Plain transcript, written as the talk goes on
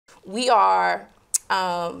we are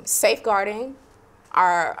safeguarding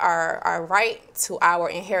our right to our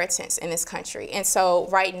inheritance in this country. And so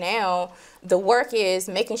right now, the work is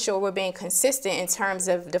making sure we're being consistent in terms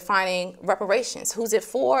of defining reparations. Who's it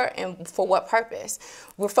for and for what purpose?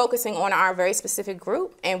 We're focusing on our very specific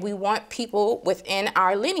group, and we want people within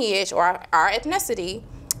our lineage or our ethnicity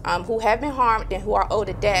who have been harmed and who are owed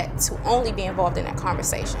a debt to only be involved in that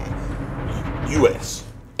conversation. U.S.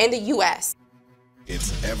 In the U.S.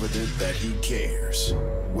 It's evident that he cares.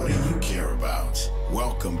 What do you care about?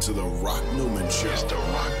 Welcome to the Rock Newman Show. It's the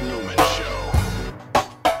Rock Newman Show.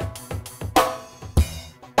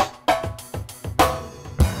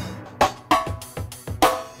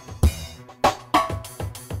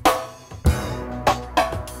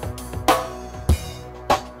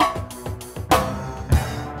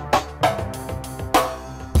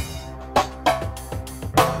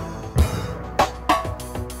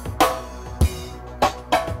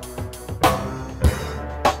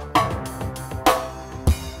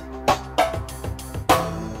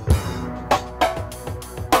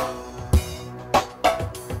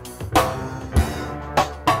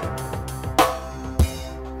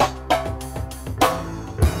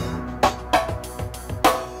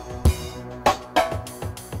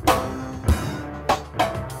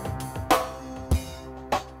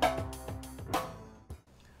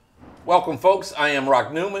 Welcome, folks. I am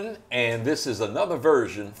Rock Newman, and this is another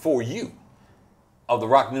version for you of the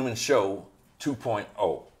Rock Newman Show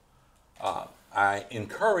 2.0. I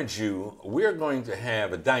encourage you, we're going to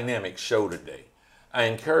have a dynamic show today. I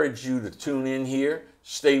encourage you to tune in here,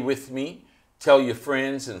 stay with me, tell your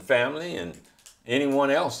friends and family and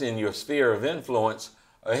anyone else in your sphere of influence,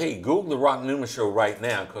 hey, Google the Rock Newman Show right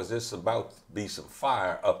now because it's about to be some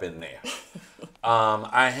fire up in there.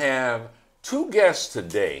 I have two guests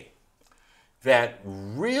today that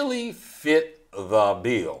really fit the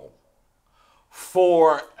bill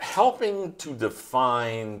for helping to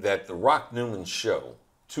define that the Rock Newman Show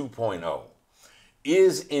 2.0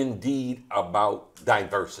 is indeed about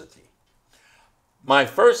diversity. My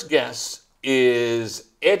first guest is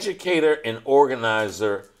educator and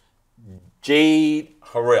organizer Jade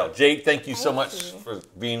Harriell. Jade, thank you so much for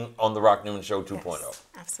being on the Rock Newman Show 2.0. Yes,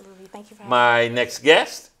 absolutely. Thank you for having me. My next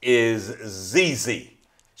guest is Zeze.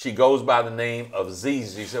 She goes by the name of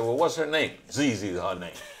Zeze. She said, well, what's her name? Zeze is her name.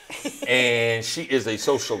 And she is a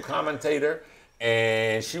social commentator,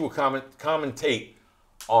 and she will commentate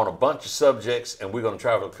on a bunch of subjects, and we're going to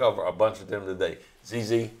try to cover a bunch of them today.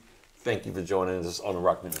 Zeze, thank you for joining us on the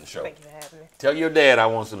Rock Newman Show. Thank you for having me. Tell your dad I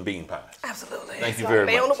want some bean pies. Absolutely. Thank you very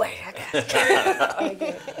much. On the way. I got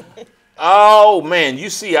you. Oh, man, you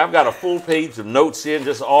see I've got a full page of notes here and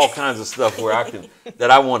just all kinds of stuff where that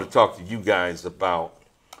I want to talk to you guys about.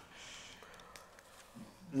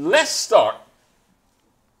 Let's start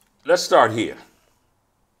here.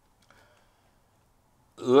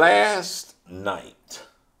 Last night,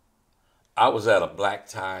 I was at a black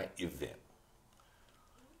tie event.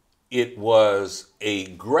 It was a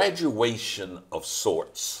graduation of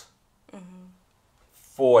sorts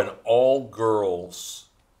for an all-girls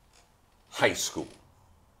high school.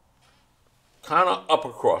 Kind of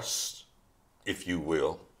upper crust, if you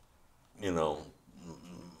will, you know,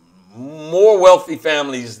 more wealthy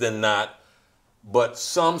families than not, but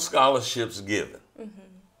some scholarships given.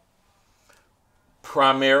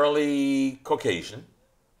 Primarily Caucasian,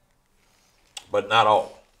 but not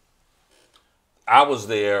all. I was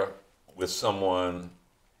there with someone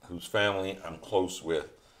whose family I'm close with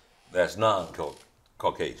that's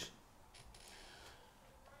non-Caucasian.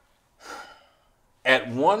 At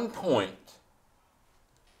one point,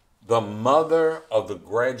 the mother of the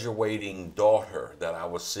graduating daughter that I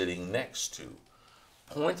was sitting next to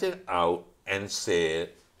pointed out and said,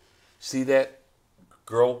 see that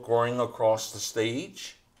girl going across the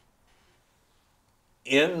stage?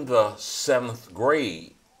 In the 7th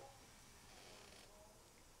grade,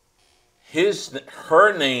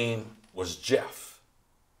 her name was Jeff.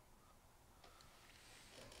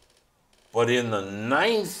 But in the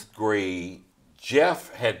 9th grade,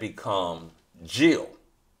 Jeff had become Jill.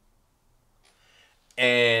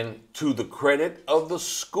 And to the credit of the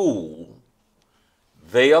school,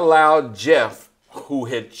 they allowed Jeff, who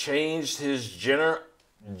had changed his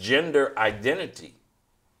gender identity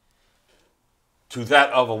to that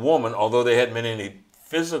of a woman, although there hadn't been any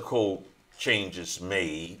physical changes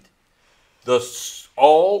made, the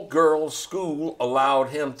all-girls school allowed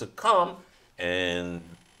him to come, and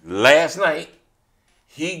last night,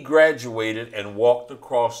 he graduated and walked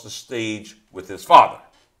across the stage with his father.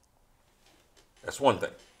 That's one thing.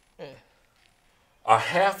 A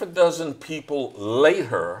half a dozen people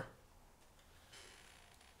later,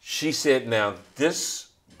 she said, now this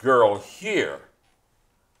girl here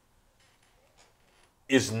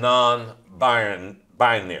is non-binary.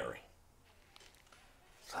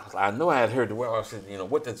 I know I had heard the word. I said,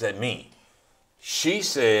 what does that mean? She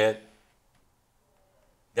said,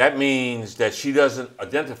 that means that she doesn't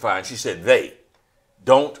identify, and she said they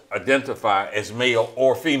don't identify as male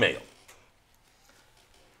or female.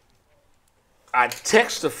 I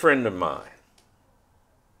text a friend of mine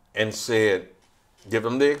and said, give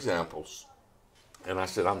them the examples. And I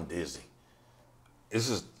said, I'm dizzy.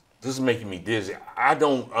 This is making me dizzy. I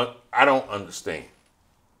don't understand.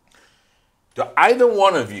 Do either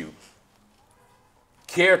one of you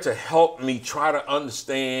care to help me try to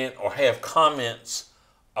understand or have comments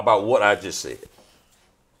about what I just said?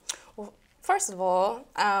 Well, first of all,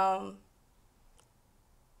 I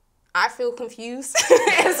feel confused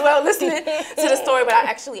as well listening to the story, but I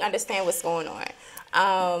actually understand what's going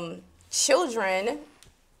on. Children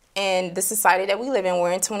in the society that we live in,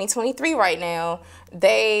 we're in 2023 right now,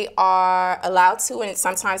 they are allowed to and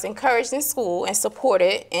sometimes encouraged in school and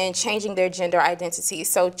supported in changing their gender identity.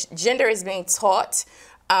 So gender is being taught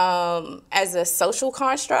as a social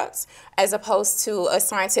construct as opposed to a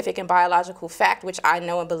scientific and biological fact, which I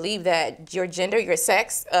know and believe that your gender, your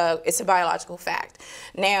sex, it's a biological fact.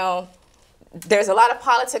 Now, there's a lot of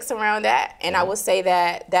politics around that, and I will say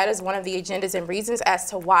that that is one of the agendas and reasons as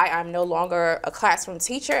to why I'm no longer a classroom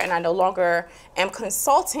teacher and I no longer am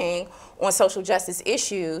consulting on social justice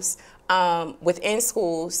issues within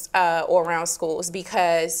schools or around schools,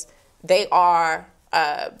 because they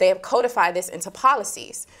have codified this into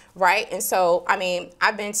policies, right? And so, I mean,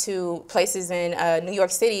 I've been to places in New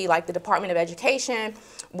York City, like the Department of Education,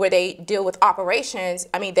 where they deal with operations.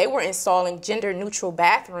 I mean, they were installing gender-neutral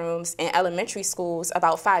bathrooms in elementary schools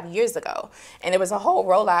about 5 years ago. And there was a whole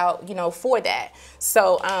rollout, for that.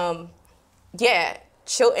 So, yeah,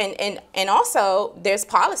 and also there's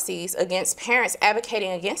policies against parents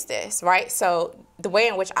advocating against this, right? So the way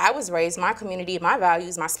in which I was raised, my community, my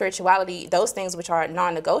values, my spirituality, those things which are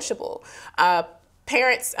non-negotiable,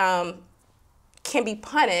 parents can be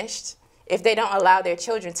punished if they don't allow their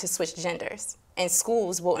children to switch genders. And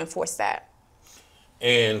schools will enforce that.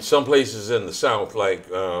 And some places in the South, like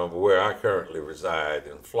where I currently reside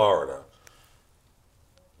in Florida,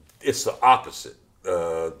 it's the opposite.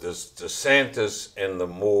 The DeSantis and the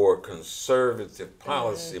more conservative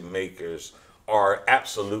policy makers are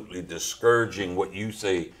absolutely discouraging what you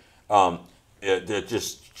say. They're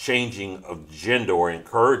just changing of gender, or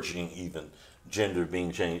encouraging even gender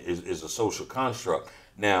being changed is a social construct.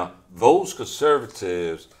 Now, those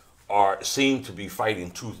conservatives seem to be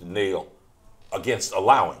fighting tooth and nail against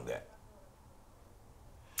allowing that.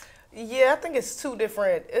 Yeah, I think it's two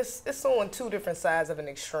different. It's on two different sides of an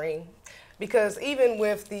extreme, because even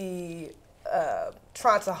with the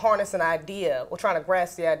trying to harness an idea or trying to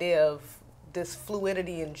grasp the idea of this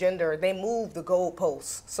fluidity in gender, they move the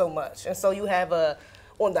goalposts so much, and so you have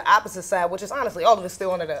on the opposite side, which is honestly all of it's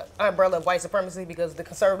still under the umbrella of white supremacy, because the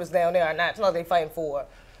conservatives down there are not. It's not they fighting for.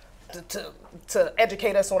 To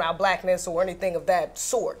educate us on our blackness or anything of that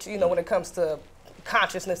sort, when it comes to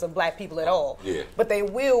consciousness of black people at all. Yeah. But they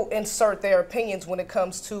will insert their opinions when it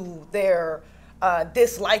comes to their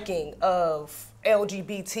disliking of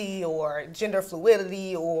LGBT or gender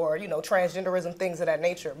fluidity or, transgenderism, things of that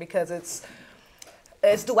nature, because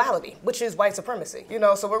it's duality, which is white supremacy,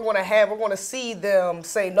 so we're going to see them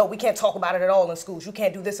say, no, we can't talk about it at all in schools. You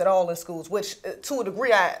can't do this at all in schools, which to a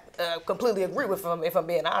degree I completely agree with them, if I'm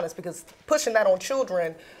being honest, because pushing that on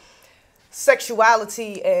children,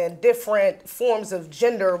 sexuality and different forms of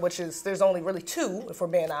gender, there's only really two, if we're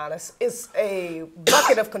being honest, is a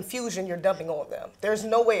bucket of confusion you're dumping on them. There's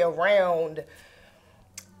no way around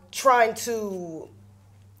trying to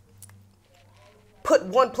put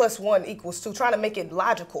 1 + 1 = 2, trying to make it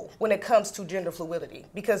logical when it comes to gender fluidity,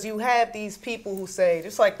 because you have these people who say,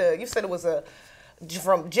 just like you said, it was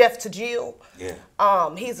from Jeff to Jill. Yeah.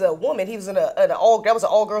 He's a woman. He was that was an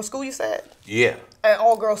all-girl school, you said? Yeah. An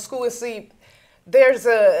all-girl school. And see, there's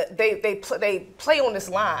they play on this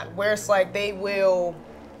line where it's like they will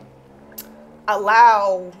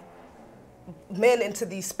allow men into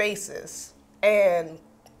these spaces and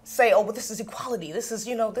say, oh, but this is equality. This is,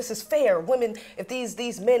 this is fair. Women, if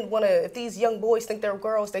these young boys think they're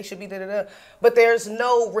girls, they should be da-da-da. But there's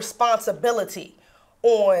no responsibility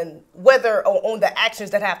on on the actions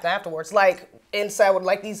that happen afterwards. Like inside,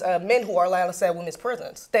 like these men who are allowed inside women's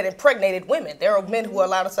prisons that impregnated women. There are men who are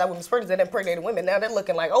allowed inside women's prisons that impregnated women. Now they're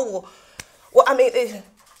looking like, oh, well, I mean,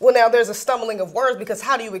 Well, now there's a stumbling of words because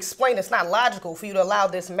how do you explain it's not logical for you to allow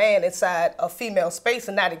this man inside a female space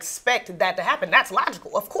and not expect that to happen? That's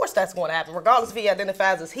logical. Of course that's going to happen, regardless if he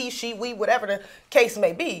identifies as he, she, we, whatever the case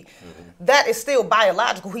may be. That is still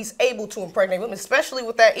biological. He's able to impregnate women, especially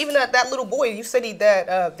with that. Even that little boy, you said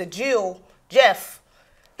the Jill, Jeff,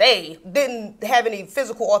 they didn't have any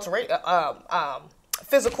physical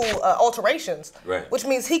alterations, right. Which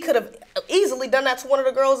means he could have easily done that to one of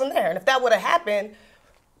the girls in there. And if that would have happened,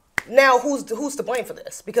 now who's to blame for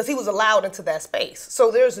this? Because he was allowed into that space.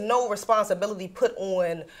 So there's no responsibility put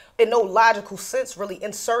on, in no logical sense really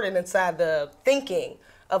inserted inside the thinking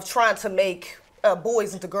of trying to make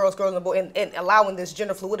boys into girls, girls into boys, and allowing this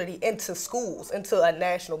gender fluidity into schools, into a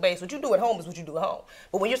national base. What you do at home is what you do at home.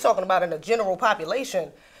 But when you're talking about in a general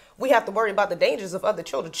population, we have to worry about the dangers of other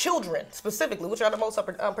children specifically, which are the most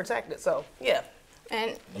unprotected. So, yeah.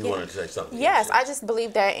 And you wanted to say something? Yes, I just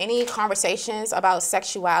believe that any conversations about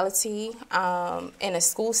sexuality in a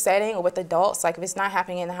school setting or with adults, like if it's not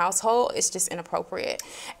happening in the household, it's just inappropriate.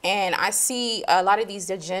 And I see a lot of these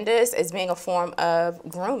agendas as being a form of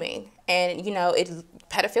grooming. And,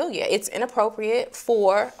 pedophilia. It's inappropriate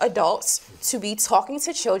for adults to be talking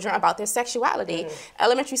to children about their sexuality.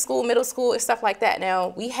 Elementary school, middle school, and stuff like that. Now,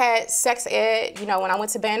 we had sex ed, when I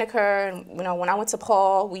went to Banneker, and, when I went to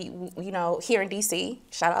Paul, we here in D.C.,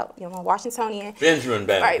 shout out, Washingtonian. Benjamin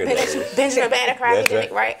Banneker. Right, Benjamin Banneker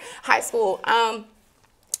academic, right? High school.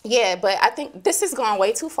 Yeah, but I think this has gone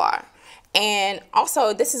way too far. And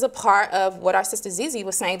also, this is a part of what our sister Zeze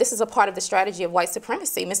was saying. This is a part of the strategy of white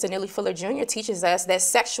supremacy. Mr. Neely Fuller Jr. teaches us that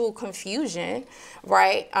sexual confusion,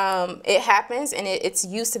 right, it happens and it's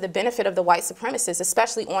used to the benefit of the white supremacists,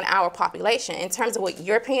 especially on our population. In terms of what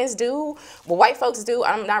Europeans do, what white folks do,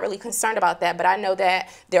 I'm not really concerned about that, but I know that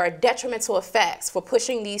there are detrimental effects for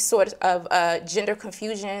pushing these sort of gender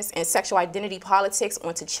confusions and sexual identity politics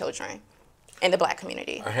onto children in the black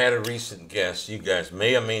community. I had a recent guest. You guys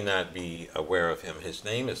may or may not be aware of him. His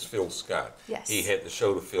name is Phil Scott. Yes. He had the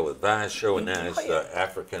show, the Phil Advise Show, and now it's the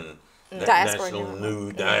African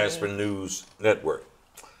Diaspora Diaspora News Network.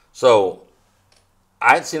 So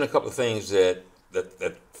I'd seen a couple of things that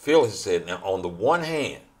Phil has said. Now, on the one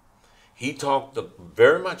hand, he talked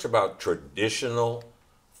very much about traditional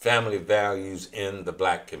family values in the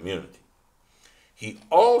black community. He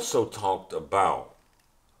also talked about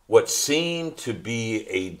what seemed to be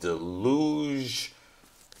a deluge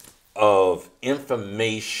of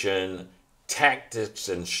information, tactics,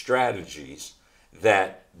 and strategies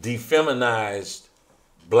that defeminized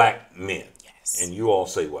black men. Yes. And you all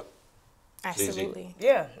say what? Absolutely.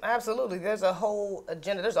 Yeah, absolutely. There's a whole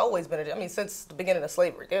agenda. There's always been, since the beginning of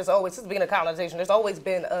slavery, since the beginning of colonization, there's always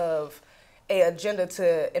been an agenda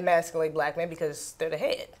to emasculate black men because they're the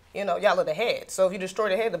head. Y'all are the head. So if you destroy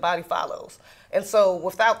the head, the body follows. And so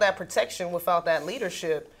without that protection, without that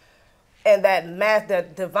leadership, and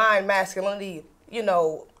that divine masculinity,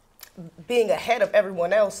 being ahead of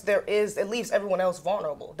everyone else, it leaves everyone else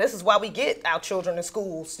vulnerable. This is why we get our children in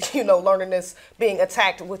schools, learning this, being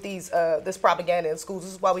attacked with this propaganda in schools.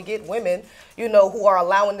 This is why we get women, who are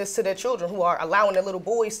allowing this to their children, who are allowing their little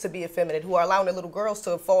boys to be effeminate, who are allowing their little girls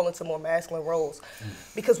to fall into more masculine roles.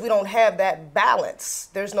 Because we don't have that balance.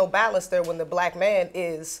 There's no balance there when the black man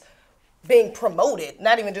is being promoted,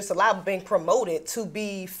 not even just allowed, but being promoted to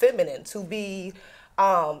be feminine, to be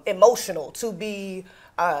emotional, to be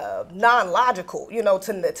non-logical,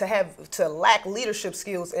 to lack leadership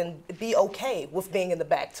skills and be okay with being in the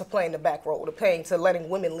back, to playing the back role, to letting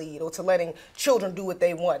women lead, or to letting children do what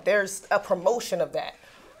they want. There's a promotion of that.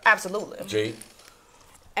 Absolutely. Jade?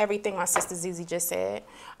 Everything my sister Zeze just said.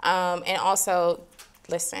 And also,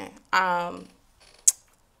 listen,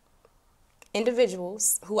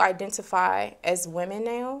 individuals who identify as women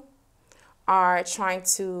now are trying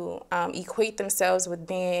to equate themselves with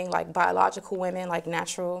being like biological women, like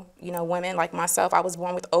natural, women like myself. I was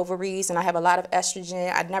born with ovaries and I have a lot of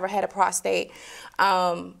estrogen. I'd never had a prostate.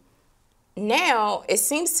 Now it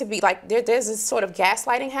seems to be like there's this sort of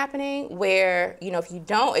gaslighting happening where, if you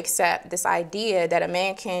don't accept this idea that a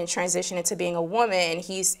man can transition into being a woman,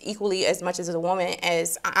 he's equally as much as a woman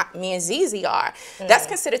as me and Zeze are, that's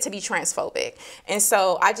considered to be transphobic. And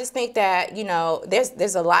so I just think that,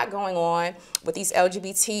 there's a lot going on with these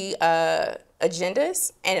LGBT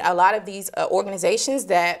agendas, and a lot of these organizations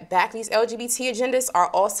that back these LGBT agendas are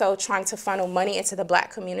also trying to funnel money into the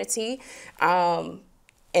black community,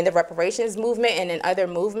 in the reparations movement and in other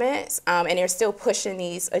movements, and they're still pushing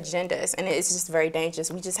these agendas, and it's just very dangerous.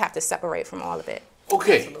 We just have to separate from all of it.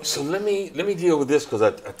 Okay, so let me deal with this, because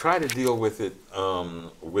I tried to deal with it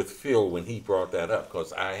with Phil when he brought that up,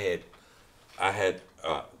 because I had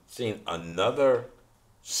seen another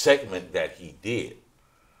segment that he did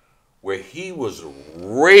where he was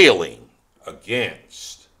railing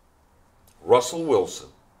against Russell Wilson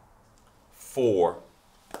for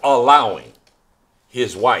allowing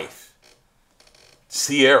his wife,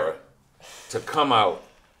 Sierra, to come out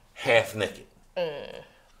half naked.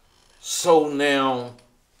 So now,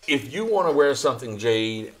 if you want to wear something,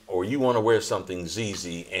 Jade, or you want to wear something,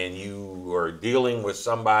 Zeze, and you are dealing with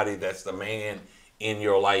somebody that's the man in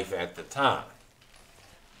your life at the time,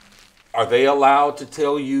 are they allowed to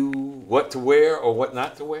tell you what to wear or what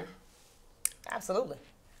not to wear? Absolutely.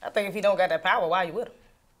 I think if he don't got that power, why you with him?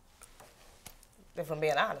 If I'm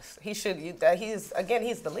being honest, he should. He's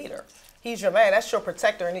the leader. He's your man. That's your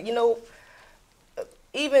protector. And you know,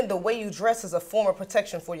 even the way you dress is a form of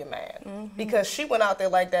protection for your man. Because she went out there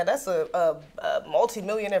like that. That's a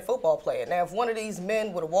multi-millionaire football player. Now, if one of these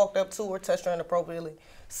men would have walked up to her, touched her inappropriately,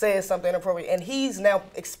 said something inappropriate, and he's now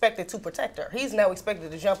expected to protect her. He's now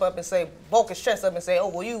expected to jump up and say, bulk his chest up and say, oh,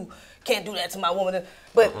 well, you can't do that to my woman.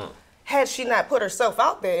 But had she not put herself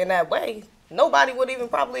out there in that way, nobody would even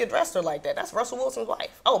probably address her like that. That's Russell Wilson's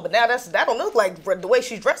wife. Oh, but now that don't look like, the way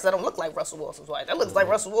she's dressed, that don't look like Russell Wilson's wife. That looks like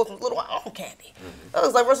Russell Wilson's little arm candy. That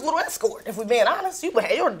looks like Russell's little escort. If we're being honest, you're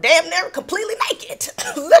damn near completely naked,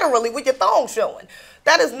 literally with your thong showing.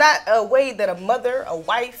 That is not a way that a mother, a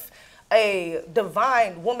wife, a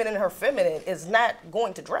divine woman in her feminine is not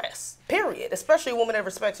going to dress, period. Especially a woman that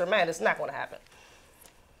respects her man. It's not going to happen.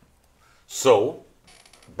 So,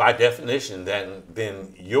 by definition,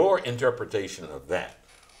 then your interpretation of that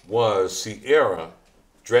was Sierra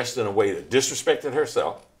dressed in a way that disrespected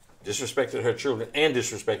herself, disrespected her children, and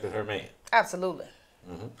disrespected her man. Absolutely.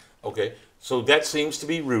 Okay, so that seems to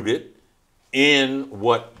be rooted in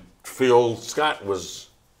what Phil Scott was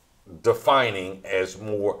defining as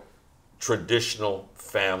more traditional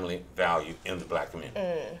family value in the black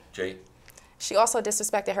community. Jade? She also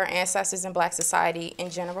disrespected her ancestors in black society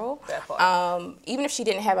in general. That part. Even if she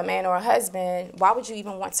didn't have a man or a husband, why would you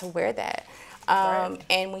even want to wear that? Right.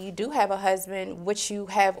 And when you do have a husband, what you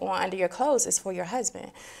have on under your clothes is for your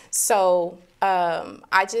husband. So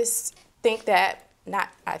I just think that,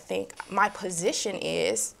 my position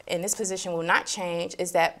is, and this position will not change,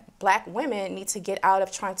 is that black women need to get out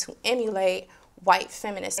of trying to emulate white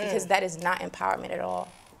feminists because that is not empowerment at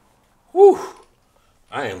all. Whew.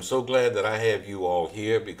 I am so glad that I have you all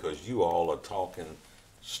here because you all are talking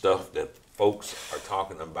stuff that folks are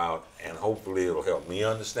talking about, and hopefully it'll help me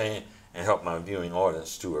understand and help my viewing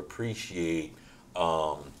audience to appreciate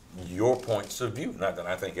your points of view. Not that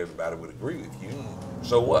I think everybody would agree with you,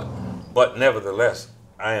 so what? But nevertheless,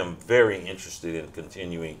 I am very interested in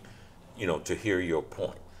continuing, to hear your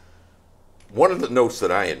point. One of the notes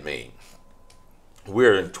that I had made,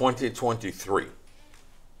 we're in 2023.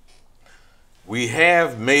 We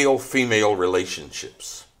have male-female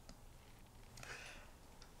relationships.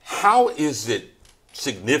 How is it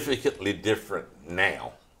significantly different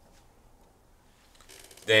now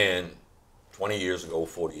than 20 years ago,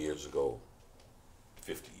 40 years ago,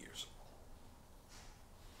 50 years ago?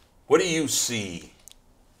 What do you see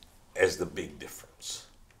as the big difference?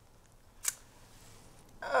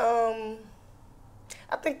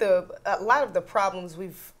 I think a lot of the problems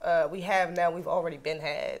we have now, we've already been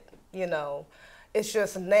had. It's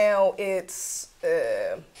just now I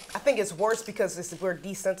think it's worse because we're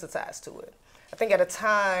desensitized to it. I think at a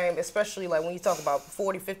time, especially like when you talk about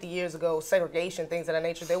 40, 50 years ago, segregation, things of that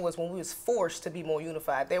nature, there was when we was forced to be more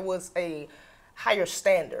unified. There was a higher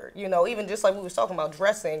standard, even just like we was talking about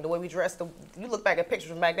dressing, the way we dressed. You look back at pictures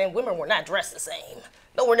from back then, women were not dressed the same.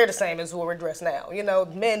 Nowhere near the same as what we're dressed now.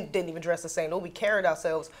 Men didn't even dress the same. The way we carried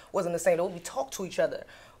ourselves wasn't the same. The way we talked to each other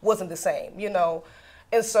wasn't the same,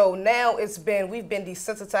 And so now we've been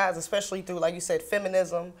desensitized, especially through, like you said,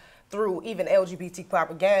 feminism, through even LGBT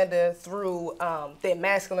propaganda, through the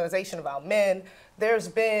masculinization of our men. There's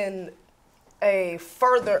been a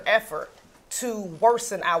further effort to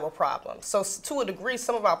worsen our problems. So to a degree,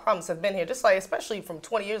 some of our problems have been here, just like, especially from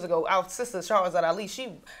 20 years ago, our sister Shahrazad Ali,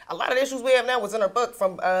 a lot of the issues we have now was in her book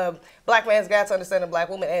from Black Man's Guide to Understanding Black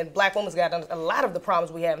Women and Black Woman's Guide to a lot of the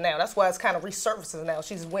problems we have now. That's why it's kind of resurfacing now.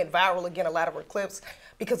 She's went viral again, a lot of her clips,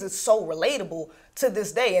 because it's so relatable to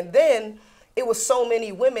this day. And then it was so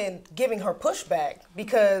many women giving her pushback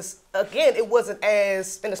because, again, it wasn't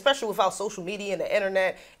as, and especially without social media and the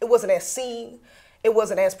internet, it wasn't as seen. It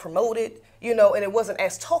wasn't as promoted, and it wasn't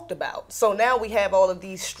as talked about. So now we have all of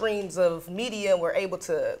these streams of media and we're able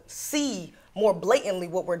to see more blatantly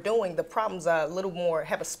what we're doing. The problems are a little more,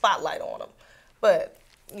 have a spotlight on them. But,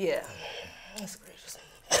 yeah, that's egregious.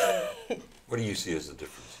 What do you see as the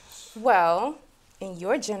differences? Well, in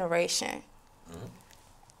your generation,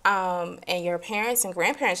 and your parents' and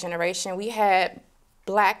grandparents' generation, we had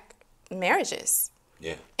black marriages.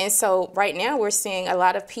 Yeah. And so right now we're seeing a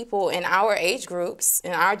lot of people in our age groups,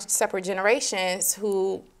 in our separate generations,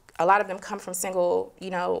 who a lot of them come from single,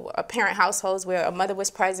 parent households where a mother was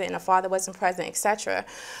present and a father wasn't present, etc.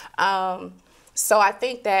 So I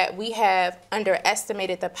think that we have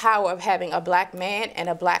underestimated the power of having a black man and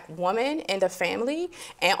a black woman in the family,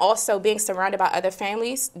 and also being surrounded by other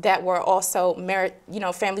families that were also married,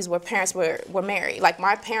 families where parents were married. Like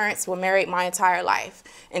my parents were married my entire life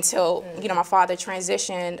until, my father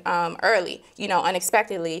transitioned early,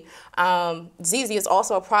 unexpectedly. Zeze is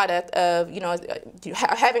also a product of,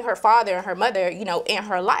 having her father and her mother, in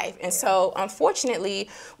her life. And so unfortunately,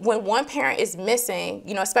 when one parent is missing,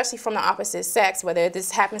 especially from the opposite sex, whether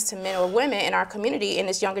this happens to men or women in our community, in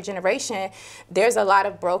this younger generation, there's a lot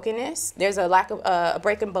of brokenness, there's a lack of a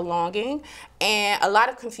break in belonging, and a lot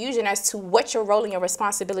of confusion as to what your role and your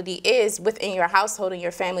responsibility is within your household and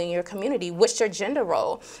your family and your community. What's your gender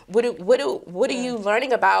role? What are you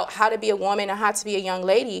learning about how to be a woman and how to be a young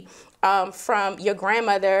lady from your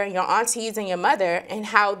grandmother, your aunties, and your mother, and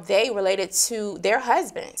how they related to their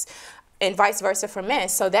husbands? And vice versa for men.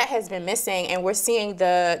 So that has been missing, and we're seeing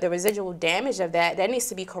the residual damage of that. That needs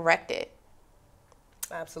to be corrected.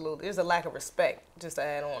 Absolutely. There's a lack of respect, just to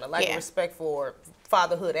add on, a lack of respect for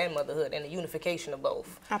fatherhood and motherhood and the unification of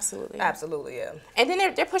both. Absolutely. Absolutely, yeah. And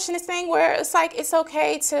then they're pushing this thing where it's like it's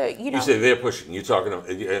okay to, You say they're pushing. You're talking about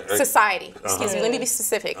society. Excuse me. Let me be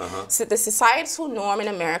specific. So the societal norm in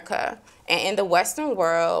America and in the Western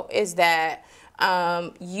world is that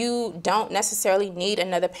you don't necessarily need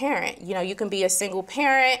another parent. You can be a single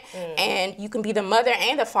parent, and you can be the mother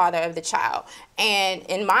and the father of the child. And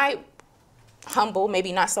in my humble,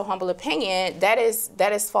 maybe not so humble opinion, that is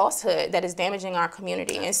falsehood. That is damaging our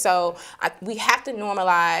community. And so we have to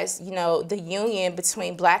normalize, the union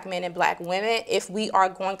between black men and black women if we are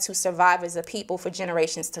going to survive as a people for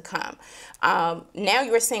generations to come. Now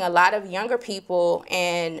you're seeing a lot of younger people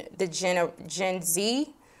in the Gen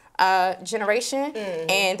Z generation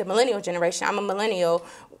and the millennial generation. I'm a millennial.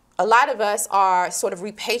 A lot of us are sort of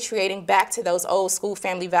repatriating back to those old school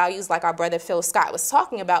family values like our brother Phil Scott was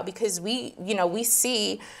talking about, because we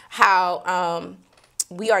see how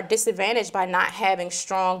we are disadvantaged by not having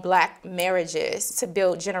strong black marriages to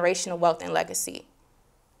build generational wealth and legacy.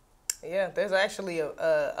 Yeah, there's actually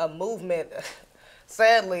a movement,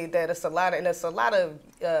 sadly, that it's a lot of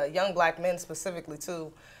young black men specifically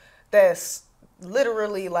too, that's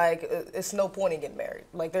literally like it's no point in getting married.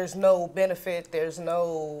 Like there's no benefit, there's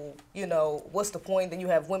no, what's the point? Then you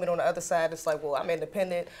have women on the other side. It's like, well, I'm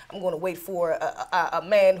independent. I'm going to wait for a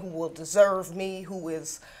man who will deserve me, who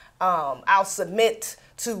is, I'll submit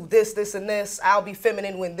to this, and this. I'll be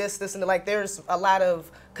feminine when this, and like there's a lot of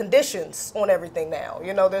conditions on everything now.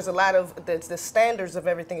 There's a lot of the standards of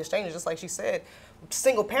everything is changing. Just like she said,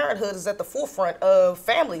 single parenthood is at the forefront of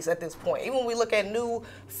families at this point. Even when we look at new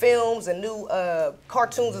films and new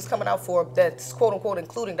cartoons that's coming out that's quote unquote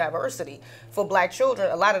including diversity for black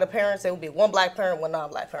children, a lot of the parents, there will be one black parent, one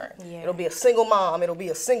non-black parent. Yeah. It'll be a single mom, it'll be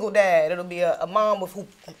a single dad, it'll be a mom with who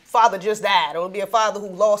father just died, it'll be a father who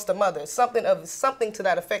lost a mother. Something to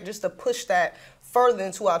that effect, just to push that further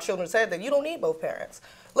into our children's head that you don't need both parents.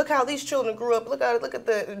 Look how these children grew up. Look at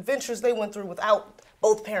the adventures they went through without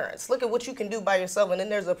both parents. Look at what you can do by yourself. And then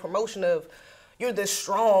there's a promotion of you're this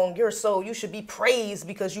strong, you should be praised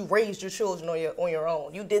because you raised your children on your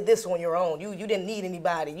own. You did this on your own. You didn't need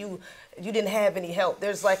anybody. You didn't have any help.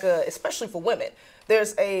 There's like especially for women,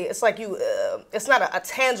 it's not a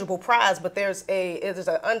tangible prize, but there's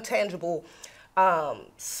an untangible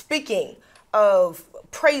speaking of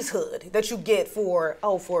praisehood that you get for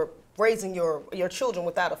raising your children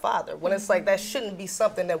without a father, when it's like that shouldn't be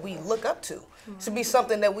something that we look up to. It should be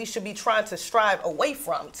something that we should be trying to strive away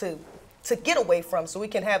from, to get away from, so we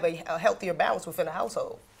can have a healthier balance within a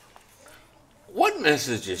household. What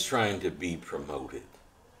message is trying to be promoted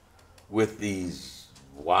with these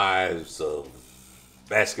wives of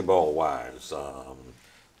basketball wives,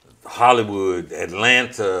 Hollywood,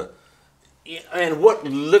 Atlanta, and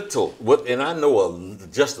and I know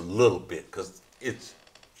just a little bit because it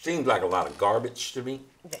seems like a lot of garbage to me.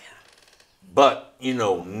 Yeah. But,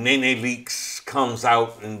 Nene Leakes comes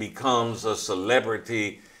out and becomes a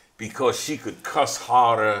celebrity because she could cuss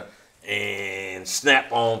harder and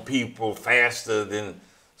snap on people faster than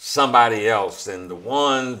somebody else, and the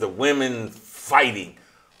women fighting.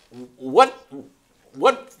 What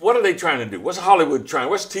are they trying to do? What's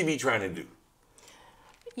TV trying to do?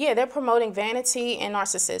 Yeah, they're promoting vanity and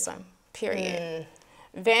narcissism, period.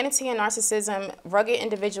 Vanity and narcissism, rugged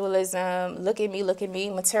individualism, look at me,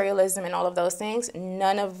 materialism, and all of those things,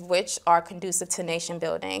 none of which are conducive to nation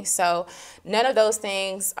building. So none of those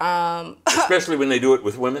things... especially when they do it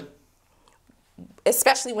with women?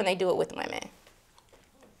 Especially when they do it with women.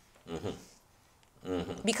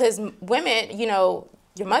 Because women, you know,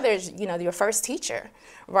 your mother's, you know, your first teacher,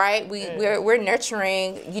 right? We're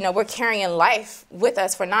nurturing, you know, we're carrying life with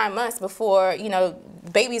us for 9 months before, you know,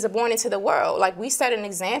 babies are born into the world. Like, we set an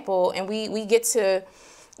example, and we get to,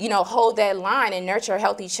 you know, hold that line and nurture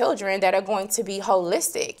healthy children that are going to be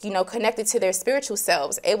holistic, you know, connected to their spiritual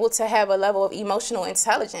selves, able to have a level of emotional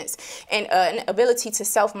intelligence and an ability to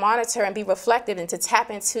self-monitor and be reflective and to tap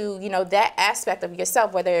into, you know, that aspect of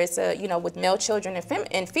yourself, whether it's, you know, with male children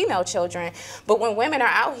and female children. But when women are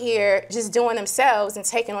out here just doing themselves and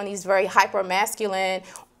taking on these very hyper-masculine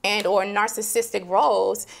and or narcissistic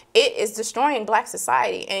roles, it is destroying Black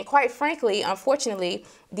society. And quite frankly, unfortunately,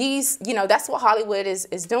 these, you know, that's what Hollywood is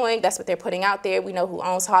doing. That's what they're putting out there. We know who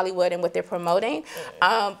owns Hollywood and what they're promoting.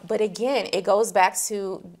 But again, it goes back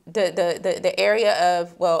to the area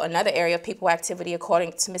of, well, another area of people activity,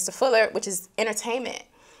 according to Mr. Fuller, which is entertainment.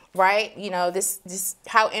 Right? You know, this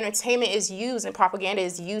how entertainment is used and propaganda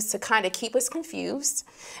is used to kind of keep us confused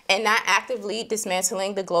and not actively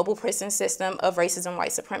dismantling the global prison system of racism,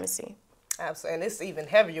 white supremacy. Absolutely. And it's even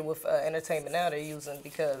heavier with entertainment now they're using,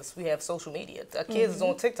 because we have social media. The kids is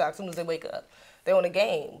on TikTok as soon as they wake up. They're on a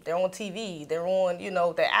game. They're on TV. They're on, you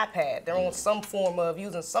know, their iPad. They're on some form of,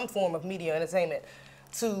 using some form of media entertainment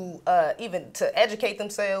to even to educate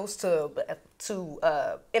themselves, to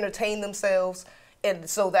entertain themselves. And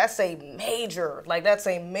so that's a major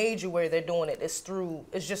way they're doing it. It's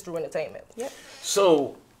just through entertainment. Yep.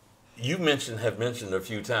 So you have mentioned a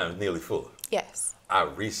few times Neely Fuller. Yes. I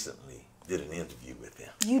recently did an interview with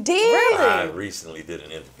him. You did? Really? I recently did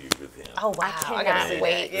an interview with him. Oh, wow. I cannot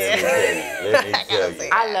wait. Let me tell you.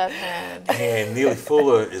 I love him. And Neely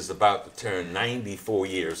Fuller is about to turn 94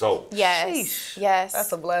 years old. Yes. Sheesh. Yes.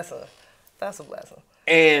 That's a blessing. That's a blessing.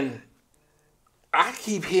 And I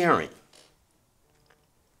keep hearing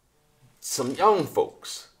some young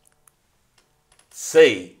folks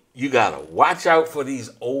say you gotta watch out for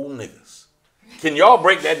these old niggas. Can y'all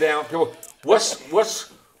break that down? What's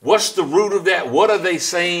the root of that? What are they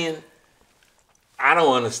saying? I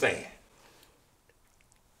don't understand.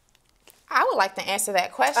 I would like to answer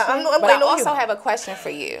that question, I'm but I waiting on also you. have a question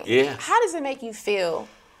for you. Yeah. How does it make you feel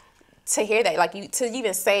to hear that, like, you to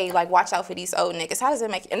even say, like, watch out for these old niggas? How does it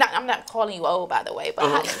make you? And I'm not calling you old, by the way, but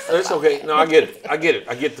how do you feel It's about okay. that? No, I get it. I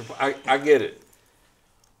get it.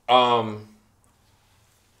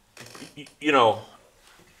 You know,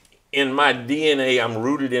 in my DNA, I'm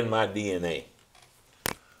rooted in my DNA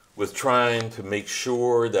with trying to make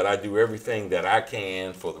sure that I do everything that I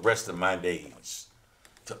can for the rest of my days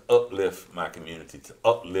to uplift my community, to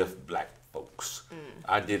uplift Black folks.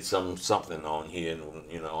 I did something on here, and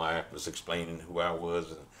you know, I was explaining who I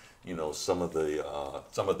was, and you know, some of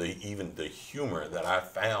the even the humor that I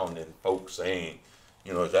found in folks saying,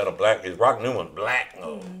 you know, is Rock Newman Black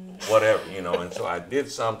or whatever, you know. And so I did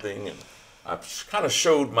something, and I kind of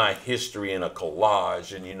showed my history in a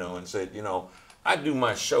collage, and you know, and said, you know, I do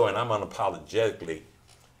my show, and I'm unapologetically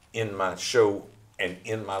in my show and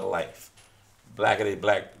in my life, blackity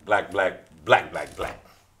black, black, black, black, black, black.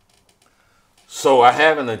 So I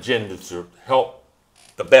have an agenda to help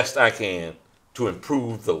the best I can to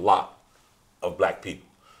improve the lot of Black people.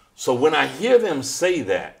 So when I hear them say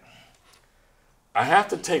that, I have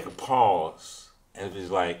to take a pause and be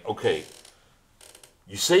like, okay,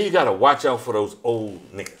 you say you got to watch out for those old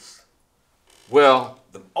niggas. Well,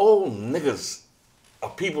 the old niggas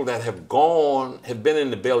are people that have been in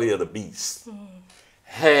the belly of the beast,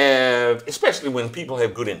 especially when people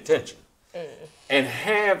have good intention, and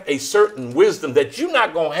have a certain wisdom that you're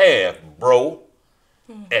not going to have, bro,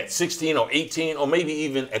 at 16 or 18 or maybe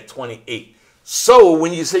even at 28. So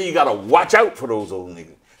when you say you got to watch out for those old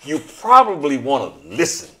niggas, you probably want to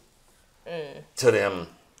listen to them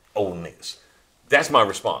old niggas. That's my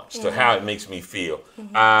response to how it makes me feel.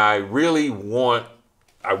 I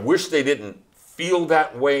wish they didn't feel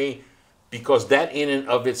that way, because that in and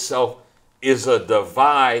of itself is a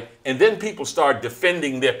divide, and then people start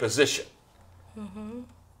defending their position.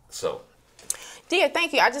 So. Dear,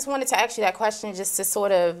 thank you. I just wanted to ask you that question just to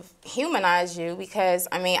sort of humanize you, because,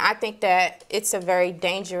 I mean, I think that it's a very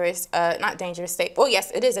dangerous, not dangerous statement. Well,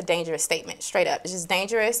 yes, it is a dangerous statement, straight up. It's just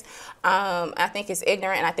dangerous. I think it's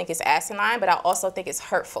ignorant, and I think it's asinine, but I also think it's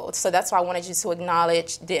hurtful. So that's why I wanted you to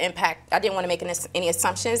acknowledge the impact. I didn't want to make any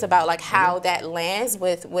assumptions about, like, how that lands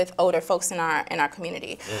with older folks in our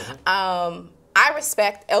community. I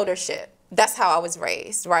respect eldership. that's how I was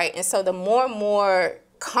raised, right? And so the more and more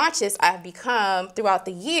conscious I've become throughout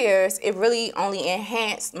the years, it really only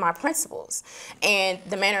enhanced my principles and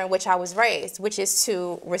the manner in which I was raised, which is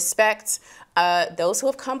to respect those who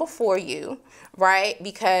have come before you, right?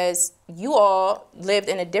 Because you all lived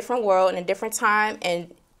in a different world, in a different time,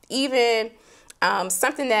 and even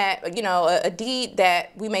something that, you know, a deed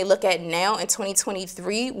that we may look at now in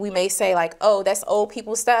 2023, we may say like, oh, that's old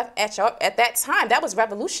people stuff. At that time, that was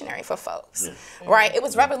revolutionary for folks, right? It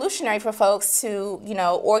was revolutionary for folks to, you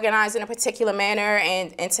know, organize in a particular manner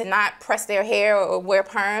and to not press their hair or wear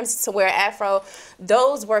perms, to wear afro.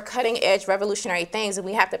 Those were cutting edge revolutionary things, and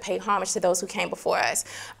we have to pay homage to those who came before us.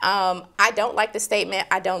 I don't like the statement.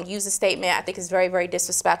 I don't use the statement. I think it's very, very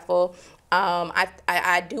disrespectful.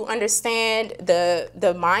 I do understand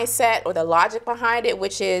the mindset or the logic behind it,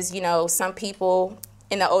 which is, you know, some people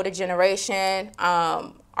in the older generation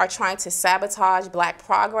are trying to sabotage Black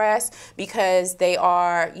progress because they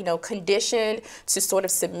are, you know, conditioned to sort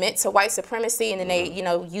of submit to white supremacy, and then they, you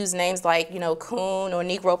know, use names like, you know, coon or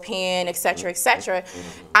Negro pen, et cetera, et cetera.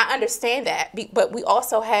 I understand that, but we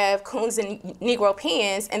also have coons and Negro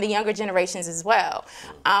pens in the younger generations as well.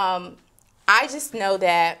 I just know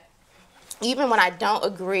that even when I don't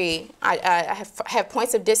agree, I have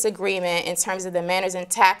points of disagreement in terms of the manners and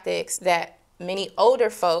tactics that many older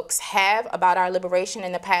folks have about our liberation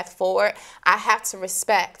and the path forward. I have to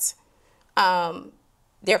respect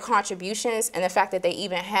their contributions and the fact that they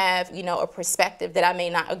even have, you know, a perspective that I may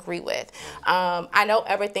not agree with. I don't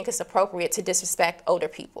ever think it's appropriate to disrespect older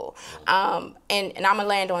people. And I'm gonna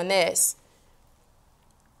land on this.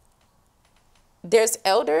 There's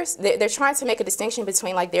elders, they're trying to make a distinction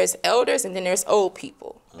between, like, there's elders and then there's old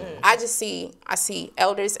people. I see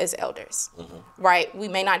elders as elders, right? We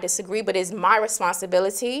may not disagree, but it's my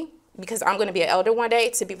responsibility, because I'm going to be an elder one day,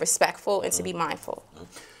 to be respectful and to be mindful.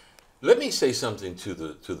 Let me say something to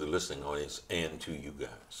the listening audience and to you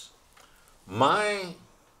guys. My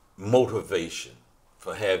motivation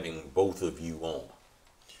for having both of you on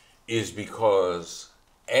is because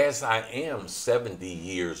as I am 70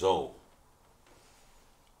 years old,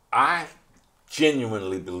 I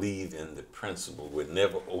genuinely believe in the principle we're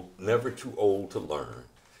never too old to learn.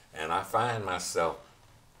 And I find myself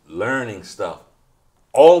learning stuff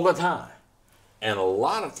all the time. And a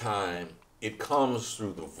lot of time it comes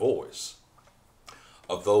through the voice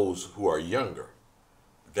of those who are younger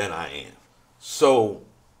than I am. So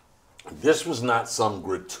this was not some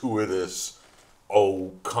gratuitous,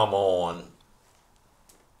 oh, come on.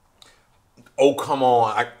 Oh, come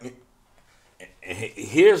on.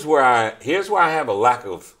 Here's where I have a lack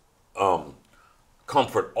of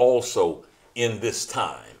comfort also in this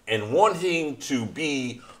time, and wanting to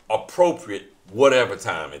be appropriate whatever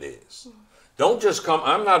time it is. Don't just come.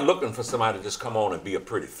 I'm not looking for somebody to just come on and be a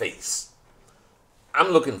pretty face. I'm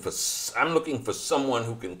looking for someone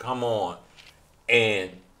who can come on and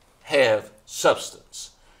have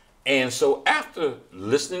substance. And so after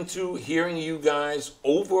hearing you guys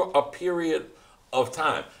over a period of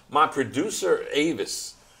time, my producer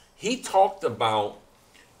Avis, he talked about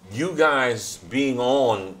you guys being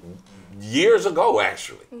on years ago,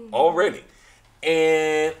 actually, already.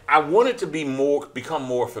 And I wanted to become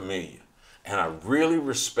more familiar. And I really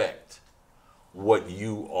respect what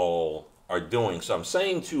you all are doing. So I'm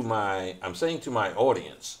saying to my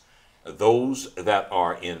audience, those that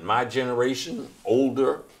are in my generation,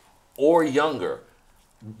 older or younger,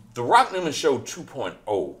 the Rock Newman Show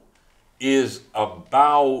 2.0 is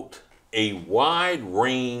about a wide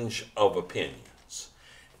range of opinions.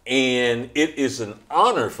 And it is an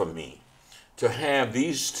honor for me to have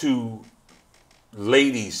these two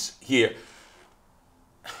ladies here.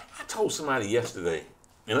 I told somebody yesterday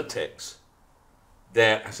in a text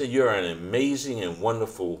that I said, you're an amazing and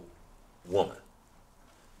wonderful woman.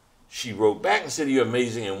 She wrote back and said, you're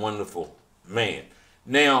amazing and wonderful man.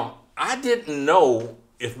 Now, I didn't know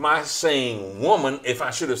if my saying woman, if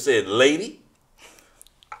I should have said lady.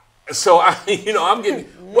 So I'm getting,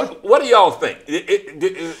 what do y'all think?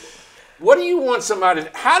 What do you want somebody,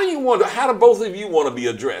 how do both of you want to be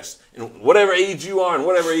addressed? In whatever age you are and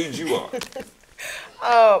whatever age you are.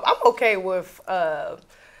 I'm okay with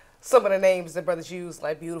some of the names that brothers use,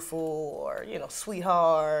 like beautiful or, you know,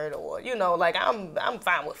 sweetheart, or, you know, like I'm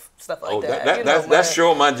fine with stuff like that. That's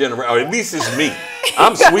sure my generation, or at least it's me.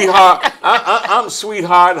 I'm sweetheart. I'm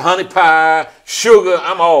sweetheart, honey pie, sugar.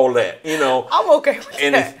 I'm all that, you know. I'm okay with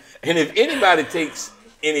that. If anybody takes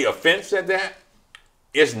any offense at that,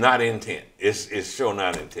 it's not intent. It's sure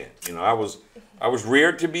not intent. You know, I was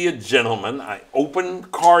reared to be a gentleman. I open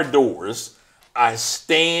car doors. I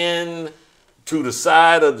stand to the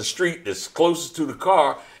side of the street that's closest to the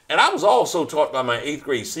car, And I was also taught by my 8th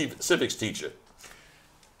grade civics teacher,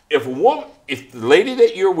 if the lady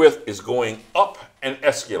that you're with is going up an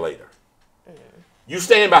escalator, you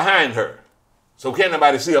stand behind her. So can't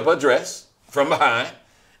nobody see up her dress from behind.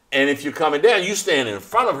 And if you're coming down, you stand in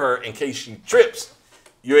front of her in case she trips.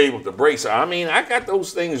 You're able to brace her. I mean, I got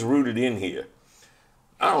those things rooted in here.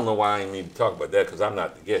 I don't know why I need to talk about that because I'm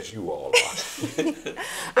not the guest, you all are.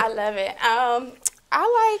 I love it.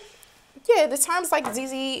 I like, the terms like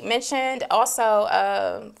Zeze mentioned,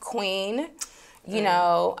 also queen, you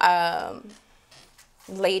know,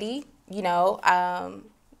 lady, you know,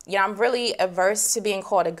 I'm really averse to being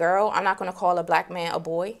called a girl. I'm not going to call a black man a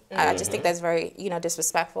boy. I just think that's very,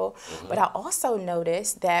 disrespectful. But I also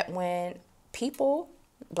noticed that when people,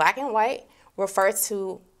 black and white, refer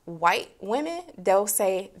to white women, they'll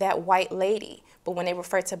say that white lady. But when they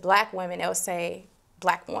refer to black women, they'll say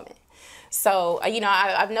black woman. So,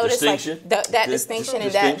 I've noticed like that distinction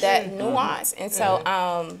and that nuance. And so,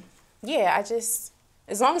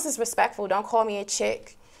 as long as it's respectful, don't call me a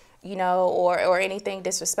chick, or anything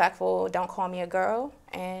disrespectful. Don't call me a girl.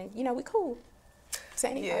 And, we cool.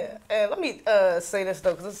 Yeah, and let me say this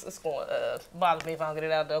though, because it's going to bother me if I don't get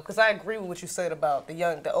it out though, because I agree with what you said about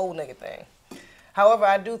the old nigga thing. However,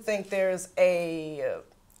 I do think there's a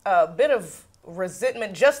bit of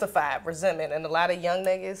resentment, justified resentment, in a lot of young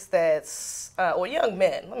niggas or young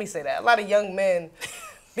men. Let me say that, a lot of young men,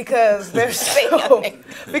 because they're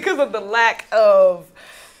because of the lack of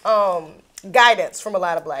guidance from a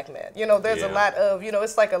lot of black men. There's a lot of,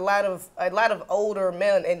 it's like a lot of older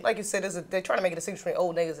men, and like you said, they're trying to make a distinction between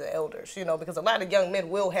old niggas and elders, because a lot of young men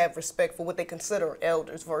will have respect for what they consider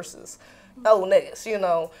elders versus old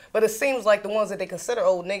niggas, But it seems like the ones that they consider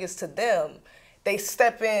old niggas, to them, they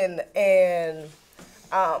step in and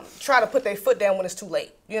try to put their foot down when it's too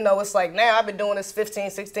late. It's like, now I've been doing this 15,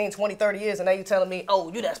 16, 20, 30 years, and now you telling me,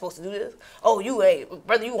 oh, you're not supposed to do this? Oh, you ain't,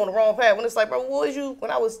 brother, you on the wrong path. When it's like, bro, what was you when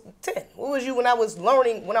I was 10? What was you when I was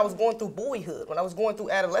learning, when I was going through boyhood, when I was going through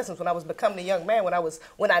adolescence, when I was becoming a young man,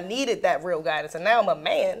 when I needed that real guidance? And now I'm a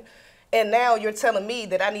man, and now you're telling me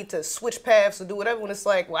that I need to switch paths to do whatever, when it's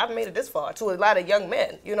like, well, I've made it this far. To a lot of young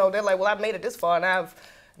men, they're like, well, I've made it this far, and I've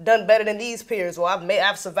done better than these peers, or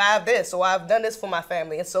I've survived this, or I've done this for my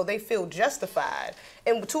family, and so they feel justified,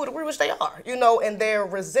 and to a degree, which they are, and their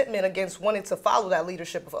resentment against wanting to follow that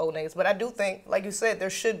leadership of old niggas. But I do think, like you said, there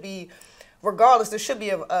should be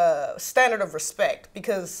a standard of respect,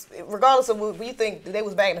 because regardless of what you think they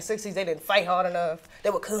was back in the 60s, they didn't fight hard enough, they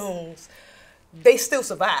were coons, they still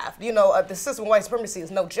survived. The system of white supremacy is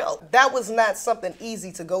no joke. That was not something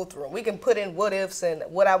easy to go through. We can put in what ifs and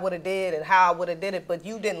what I would have did and how I would have did it, but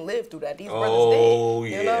you didn't live through that. These brothers did. Oh,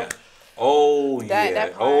 yeah.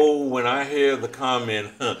 Oh, when I hear the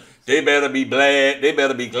comment, they better be glad,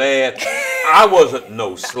 I wasn't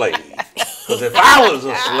no slave. Because if I was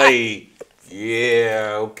a slave,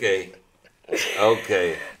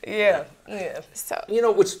 okay. Yeah. So,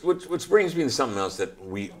 which brings me to something else that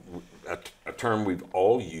a term we've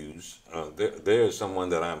all used. There is someone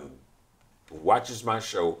that who watches my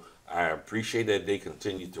show. I appreciate that they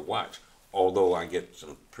continue to watch, although I get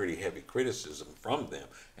some pretty heavy criticism from them.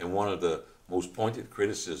 And one of the most pointed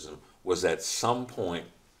criticism was at some point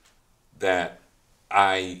that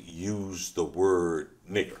I used the word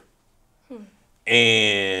nigger.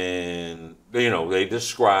 And, they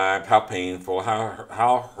described how painful,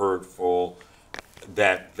 how hurtful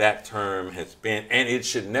that term has been, and it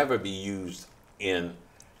should never be used in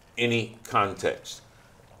any context.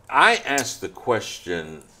 I asked the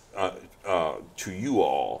question to you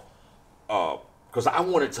all because I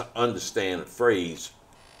wanted to understand the phrase,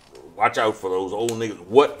 watch out for those old niggas,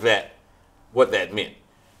 what that meant.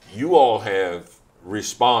 You all have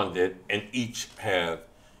responded and each have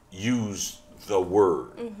used the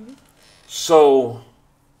word. So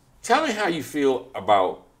tell me how you feel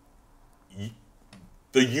about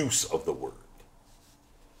the use of the word.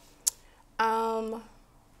 I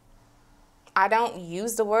don't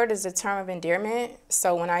use the word as a term of endearment.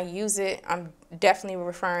 So when I use it, I'm definitely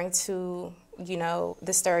referring to,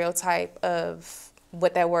 the stereotype of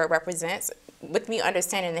what that word represents, with me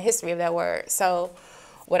understanding the history of that word. So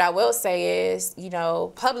what I will say is,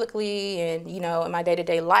 publicly and, in my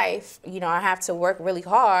day-to-day life, I have to work really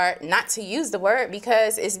hard not to use the word,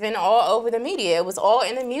 because it's been all over the media. It was all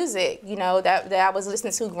in the music, that I was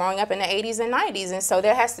listening to growing up in the 80s and 90s. And so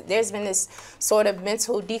there's been this sort of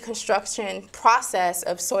mental deconstruction process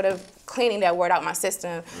of sort of cleaning that word out my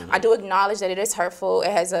system. I do acknowledge that it is hurtful.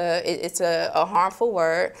 It's a harmful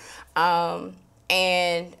word. And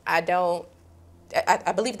I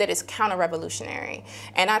believe that it's counter-revolutionary.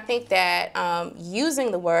 And I think that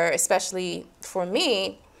using the word, especially for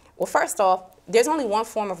me, Well, first off, there's only one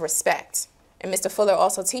form of respect. And Mr. Fuller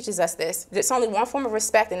also teaches us this. There's only one form of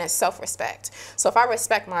respect, and that's self-respect. So if I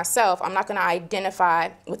respect myself, I'm not going to identify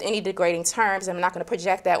with any degrading terms. I'm not going to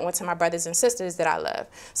project that onto my brothers and sisters that I love.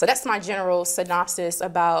 So that's my general synopsis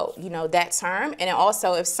about, you know, that term. And then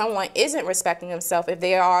also, if someone isn't respecting themselves, if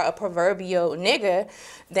they are a proverbial nigga,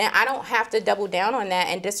 then I don't have to double down on that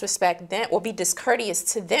and disrespect them or be discourteous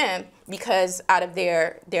to them because out of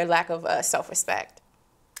their lack of self-respect.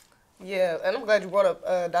 Yeah, and I'm glad you brought up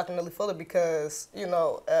Dr. Millie Fuller because, you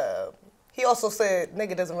know, he also said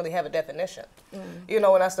nigga doesn't really have a definition. You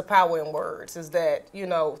know, and that's the power in words, is that, you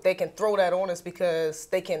know, they can throw that on us because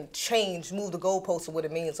they can move the goalposts of what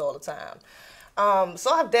it means all the time.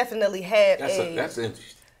 So I've definitely had That's interesting.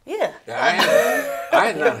 Yeah. I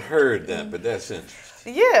had not heard that, but that's interesting.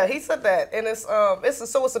 Yeah, he said that, and it's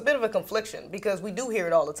a bit of a confliction because we do hear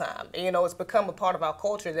it all the time. And, you know, it's become a part of our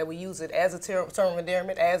culture that we use it as a term of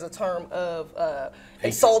endearment, as a term of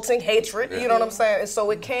insulting, hatred. You know what I'm saying? And so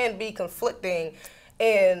it can be conflicting,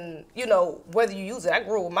 in, you know, whether you use it. I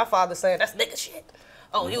grew up with my father saying that's nigga shit.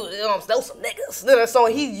 Oh, you know, those some niggas. So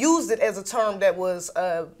he used it as a term that was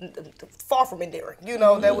far from endearing. You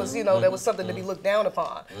know, that was, you know, that was something to be looked down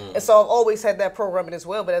upon. And so I've always had that programming as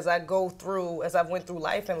well. But as I went through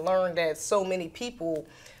life and learned that so many people,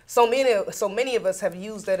 so many of us have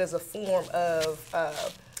used that as a form of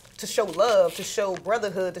to show love, to show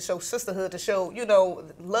brotherhood, to show sisterhood, to show, you know,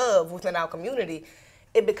 love within our community.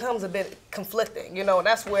 It becomes a bit conflicting, you know, and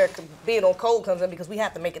that's where being on code comes in because we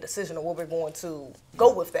have to make a decision on what we're going to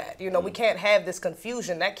go with that. You know, we can't have this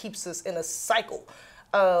confusion. That keeps us in a cycle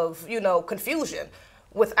of, you know, confusion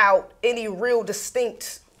without any real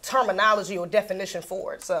distinct terminology or definition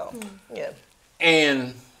for it. So, yeah.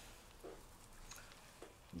 And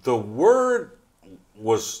the word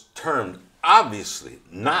was termed, obviously,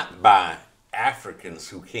 not by Africans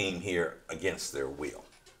who came here against their will.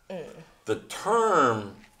 The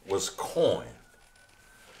term was coined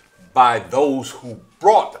by those who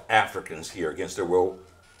brought Africans here against their will,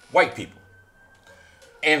 white people.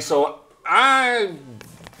 And so I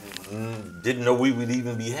didn't know we would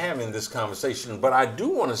even be having this conversation, but I do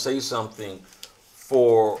want to say something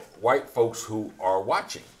for white folks who are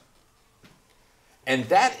watching. And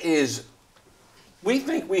that is, we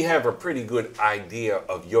think we have a pretty good idea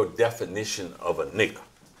of your definition of a nigga.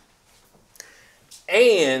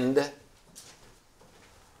 And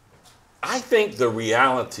I think the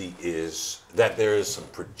reality is that there is some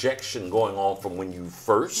projection going on from when you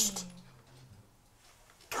first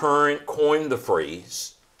coined the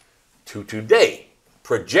phrase to today.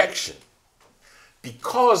 Projection.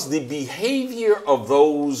 Because the behavior of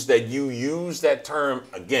those that you use that term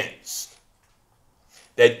against,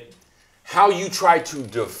 that how you try to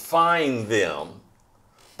define them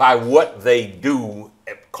by what they do,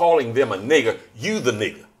 calling them a nigger, you the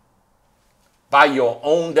nigger. By your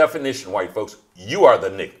own definition, white folks, you are the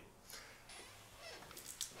nigger.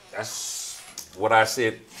 That's what I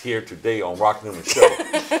said here today on Rock Newman Show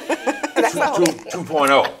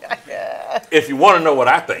 2.0. If you want to know what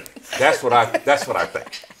I think, that's what I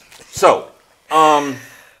think. So, huh?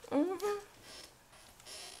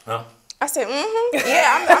 I said,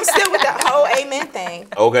 yeah, I'm still with that whole amen thing.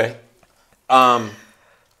 Okay.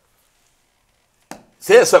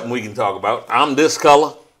 Here's something we can talk about. I'm this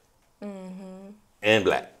color and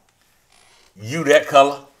black. You that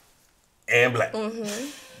color and black.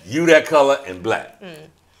 You that color and black.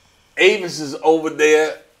 Avis is over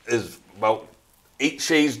there, is about 8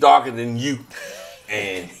 shades darker than you,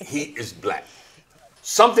 and he is black.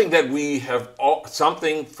 Something that we have,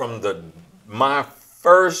 something from my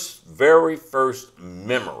very first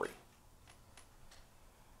memory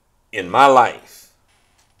in my life,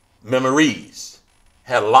 memories,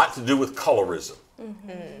 had a lot to do with colorism,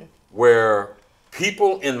 where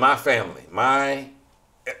people in my family, my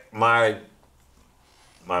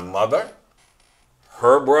mother,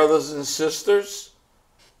 her brothers and sisters,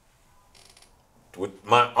 with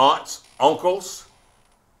my aunts, uncles,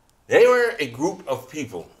 they were a group of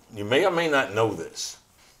people, you may or may not know this,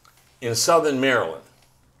 in Southern Maryland,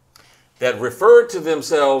 that referred to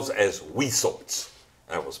themselves as we sorts.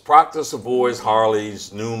 That was Proctor, Savoys, Harleys,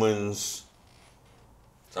 Newmans,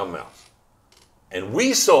 something else. And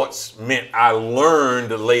we sorts meant, I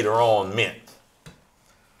learned later on, meant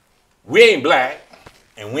we ain't black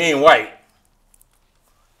and we ain't white.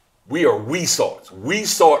 We are we sorts. We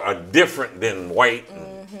sort are different than white,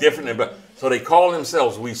 and different than black. So they call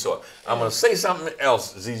themselves we sort. I'm going to say something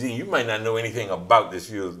else, Zeze. You might not know anything about this.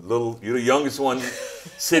 You're the youngest one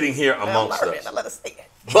sitting here amongst us. Let us say it.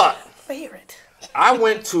 But Favorite. I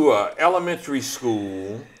went to an elementary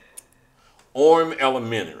school, Orem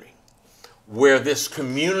Elementary. where this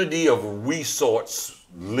community of resorts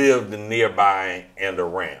lived nearby and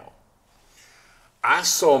around. I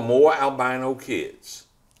saw more albino kids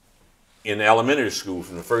in elementary school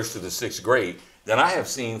from the 1st to the 6th grade than I have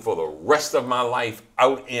seen for the rest of my life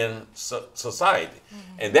out in society.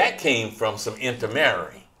 And that came from some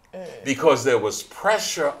intermarrying, because there was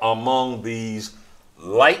pressure among these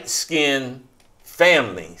light-skinned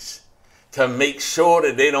families to make sure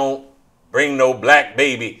that they don't bring no black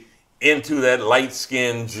baby into that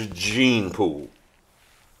light-skinned gene pool.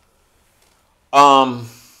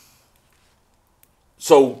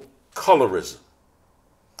 So colorism,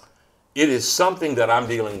 it is something that I'm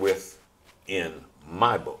dealing with in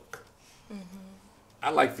my book.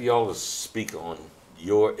 I'd like for y'all to speak on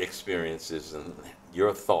your experiences and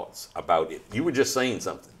your thoughts about it. You were just saying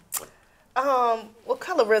something. Well,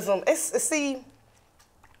 colorism, I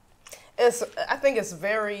think it's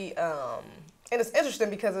very, and it's interesting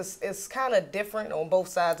because it's kind of different on both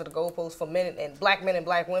sides of the goalpost for men and black women.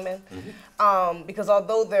 Because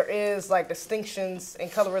although there is like distinctions in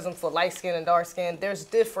colorism for light skin and dark skin, there's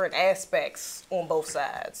different aspects on both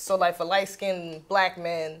sides. So like for light skinned black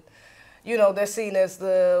men, you know, they're seen as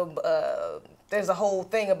there's a whole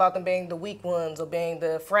thing about them being the weak ones or being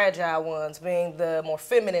the fragile ones, being the more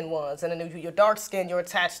feminine ones. And then if you're dark skinned, you're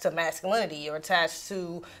attached to masculinity, you're attached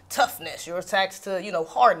to toughness, you're attached to, you know,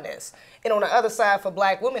 hardness. And on the other side for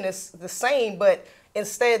black women, it's the same, but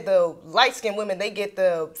instead the light skinned women, they get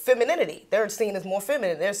the femininity. They're seen as more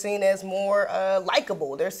feminine. They're seen as more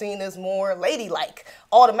likable. They're seen as more ladylike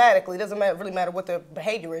automatically. It doesn't really matter what their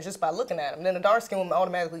behavior is just by looking at them. Then the dark skinned women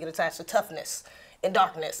automatically get attached to toughness and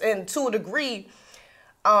darkness. And to a degree,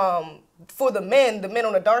 for the men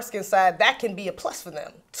on the dark skin side, that can be a plus for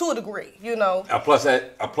them to a degree, you know. A plus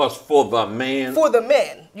for the man? For the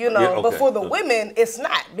men, you know. Yeah, okay. But for the women, it's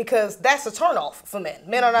not, because that's a turnoff for men.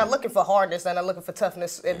 Men are not looking for hardness, they're not looking for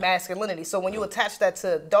toughness and masculinity. So when you attach that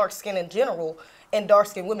to dark skin in general, and dark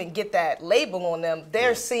skin women get that label on them,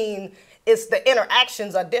 they're seen, it's the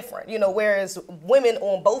interactions are different, you know, whereas women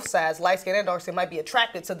on both sides, light skin and dark skin, might be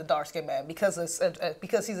attracted to the dark skin man because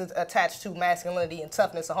he's attached to masculinity and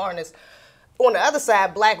toughness and hardness. On the other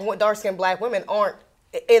side, dark skinned black women aren't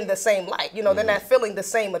in the same light. You know, they're not feeling the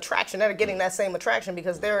same attraction. They're getting that same attraction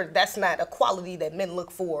because that's not a quality that men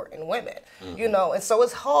look for in women. You know, and so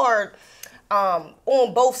it's hard on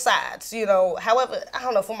both sides. You know, however, I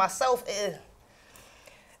don't know, for myself,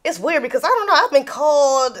 it's weird because I don't know. I've been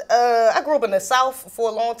called. I grew up in the South for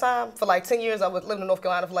a long time, for like 10 years. I was living in North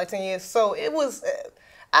Carolina for like 10 years. So it was.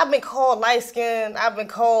 I've been called light skin. I've been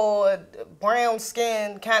called brown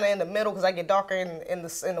skin, kind of in the middle because I get darker in the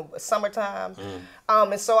summertime.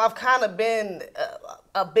 And so I've kind of been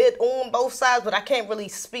a bit on both sides, but I can't really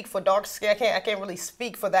speak for dark skin. I can't really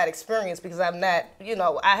speak for that experience because I'm not. You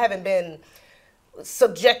know, I haven't been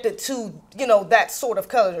subjected to, you know, that sort of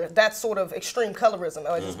color, that sort of extreme colorism,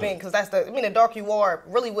 or just being, because the dark you are,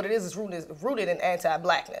 really what it is rooted in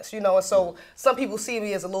anti-blackness, you know. And so some people see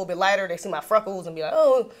me as a little bit lighter, they see my freckles and be like,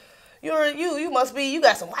 oh, you must be, you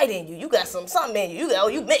got some white in you, you got something in you,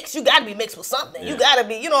 you mixed, you gotta be mixed with something, you gotta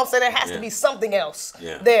be, you know what I'm saying, there has to be something else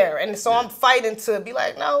there. And so I'm fighting to be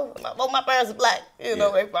like, no, both my parents are black, you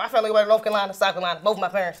know, my family went to North Carolina, South Carolina, both my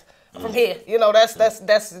parents are from here, you know,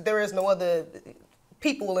 there is no other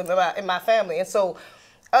people in my family. And so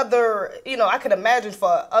I could imagine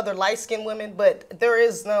for other light-skinned women, but there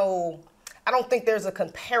is no, I don't think there's a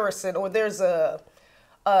comparison or there's a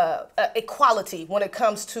equality when it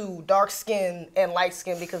comes to dark skin and light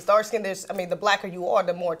skin, because dark skin, the blacker you are,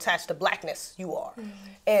 the more attached to blackness you are.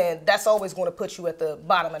 And that's always going to put you at the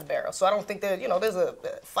bottom of the barrel. So I don't think there's a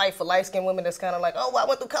fight for light skinned women that's kind of like, oh, well, I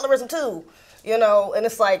went through colorism too, you know, and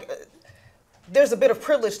it's like, there's a bit of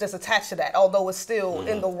privilege that's attached to that, although it's still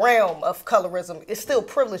in the realm of colorism. It's still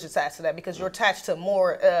privilege attached to that because you're attached to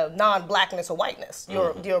more non-blackness or whiteness.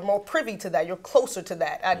 You're more privy to that. You're closer to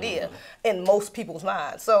that idea in most people's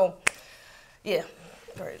minds. So, yeah.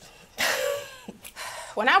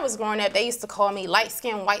 When I was growing up, they used to call me light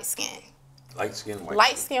skin, white skin. Light skin, white skin.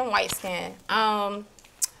 Light skin, white skin.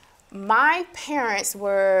 My parents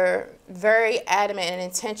were very adamant and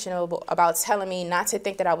intentional about telling me not to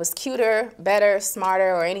think that I was cuter, better,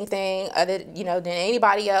 smarter, or anything other, than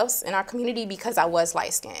anybody else in our community because I was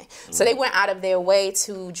light skinned. So they went out of their way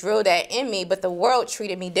to drill that in me, but the world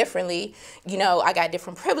treated me differently. I got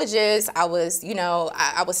different privileges. I was,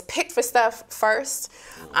 I was picked for stuff first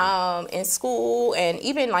in school and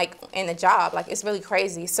even like in the job. Like, it's really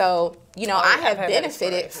crazy. So you know, Oh, I yeah, have I've had that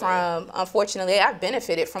benefited experience, from, unfortunately, I've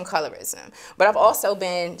benefited from colorism. But I've also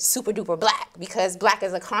been super duper black, because black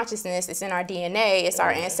is a consciousness. It's in our DNA. It's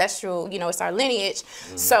our ancestral, you know, it's our lineage.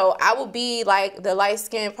 So I will be like the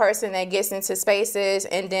light-skinned person that gets into spaces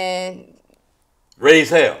and then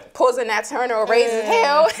Raise hell. pulls a Nat Turner or raises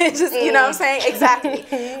hell. And just, you know what I'm saying? Exactly.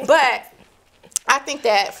 But I think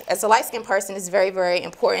that as a light-skinned person, it's very, very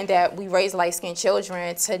important that we raise light-skinned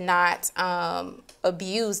children to not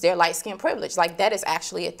abuse their light-skinned privilege. Like, that is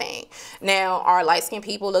actually a thing. Now, are light-skinned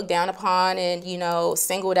people looked down upon and, you know,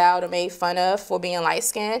 singled out or made fun of for being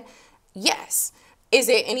light-skinned? Yes. Is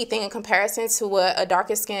it anything in comparison to what a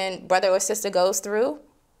darker-skinned brother or sister goes through?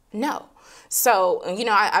 No. So, you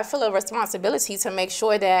know, I feel a responsibility to make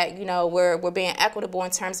sure that, you know, we're being equitable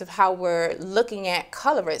in terms of how we're looking at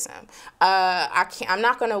colorism. I'm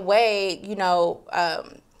not going to weigh, you know,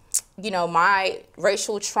 my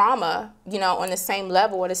racial trauma, you know, on the same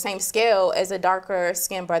level or the same scale as a darker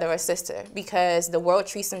skinned brother or sister, because the world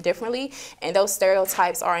treats them differently, and those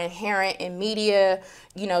stereotypes are inherent in media,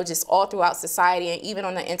 you know, just all throughout society, and even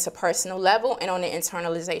on the interpersonal level and on the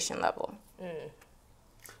internalization level.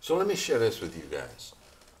 So let me share this with you guys.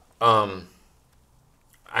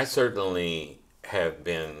 I certainly have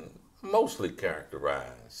been mostly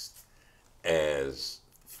characterized as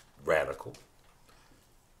radical,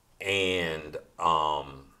 and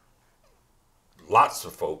lots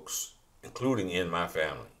of folks, including in my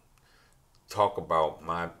family, talking about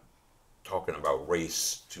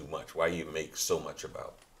race too much. Why you make so much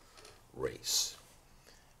about race?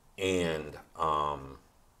 And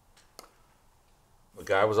a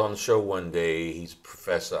guy was on the show one day. He's a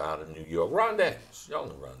professor out of New York. Ron Daniels. Y'all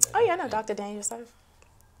know Ron Daniels. Oh, yeah, I know Dr. Daniels.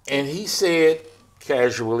 And he said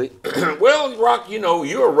casually, well, Rock, you know,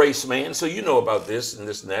 you're a race man, so you know about this and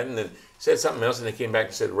this and that. And then said something else, and they came back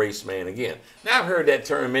and said race man again. Now, I've heard that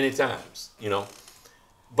term many times, you know,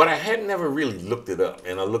 but I had never really looked it up.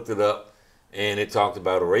 And I looked it up, and it talked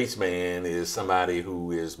about a race man is somebody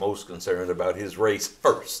who is most concerned about his race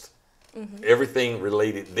first. Everything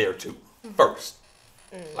related thereto first.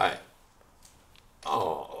 Like,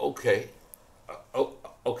 oh, okay.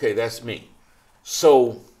 Okay, that's me.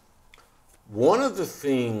 So one of the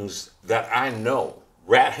things that I know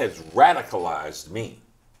has radicalized me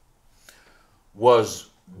was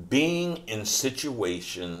being in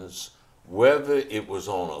situations, whether it was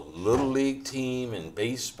on a little league team in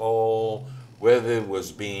baseball, whether it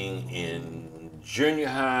was being in junior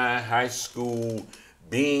high, high school,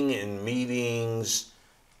 being in meetings,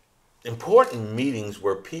 important meetings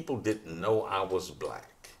where people didn't know I was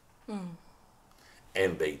black.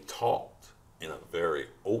 And they talked in a very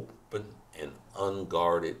open and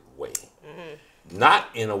unguarded way. Not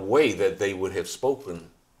in a way that they would have spoken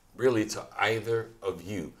really to either of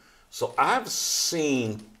you. So I've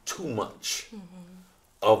seen too much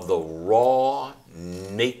of the raw,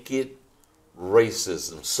 naked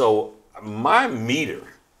racism. So my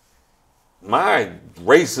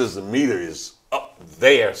racism meter is up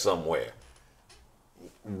there somewhere.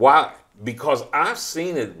 Why? Because I've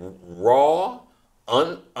seen it raw,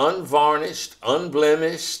 unvarnished,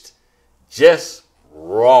 unblemished, just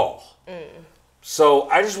raw. So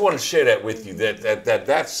I just want to share that with you.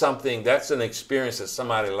 That's something. That's an experience that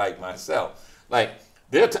somebody like myself. Like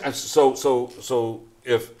so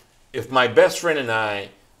if my best friend and I,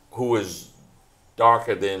 who is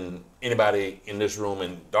darker than anybody in this room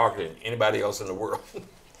and darker than anybody else in the world.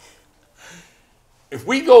 If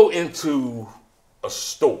we go into a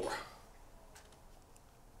store,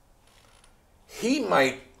 he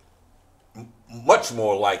might much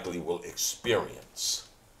more likely will experience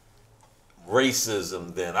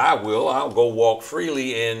racism than I will. I'll go walk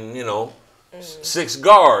freely and, you know, 6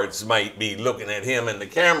 guards might be looking at him and the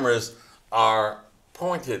cameras are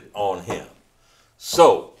pointed on him.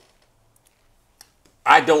 So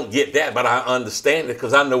I don't get that, but I understand it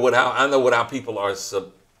because I know what how people are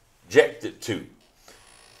subjected to.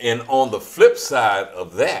 And on the flip side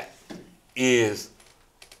of that is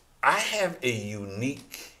I have a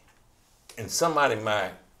unique, and somebody my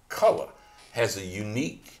color has a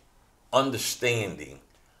unique understanding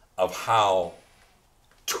of how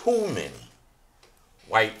too many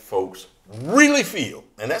white folks really feel.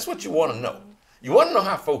 And that's what you want to know. You want to know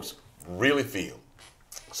how folks really feel.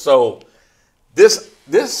 So this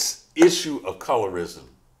issue of colorism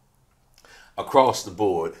across the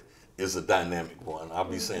board is a dynamic one. I'll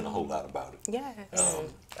be saying a whole lot about it. Yes.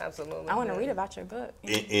 Absolutely. I want to read about your book.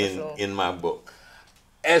 In my book.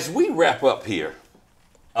 As we wrap up here,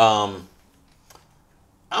 I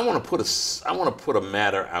want to put a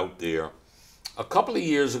matter out there. A couple of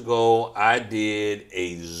years ago, I did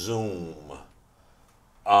a Zoom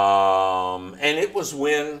And it was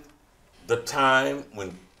when the time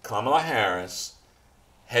when Kamala Harris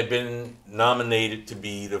had been nominated to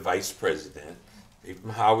be the vice president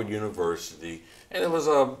from Howard University, and it was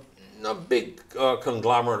a big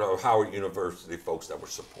conglomerate of Howard University folks that were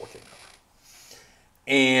supporting her.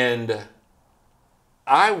 And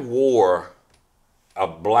I wore a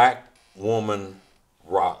black woman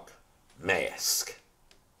rock mask.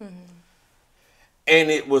 Mm-hmm. And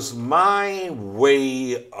it was my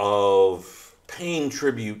way of paying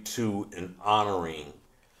tribute to and honoring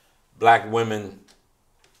black women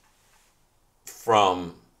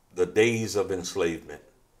from the days of enslavement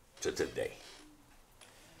to today.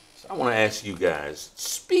 So I want to ask you guys,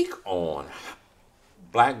 speak on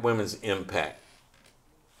black women's impact,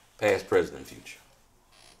 past, present, and future.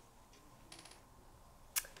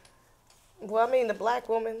 Well, I mean, the black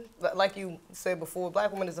woman, like you said before,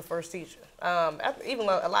 black woman is the first teacher. Even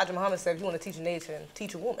Elijah Muhammad said, if you want to teach a nation,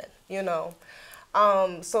 teach a woman, you know.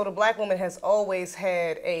 So the black woman has always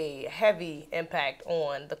had a heavy impact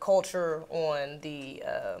on the culture, on the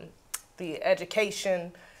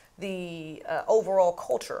education, the overall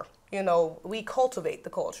culture. You know, we cultivate the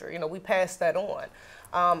culture. You know, we pass that on.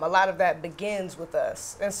 A lot of that begins with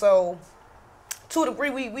us. And so to a degree,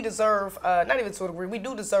 we deserve, not even to a degree, we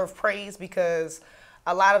do deserve praise, because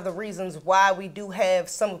a lot of the reasons why we do have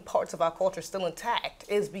some parts of our culture still intact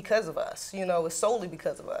is because of us. You know, it's solely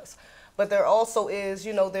because of us. But there also is,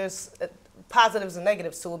 you know, there's positives and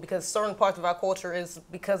negatives to it, because certain parts of our culture is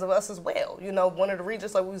because of us as well. You know, one of the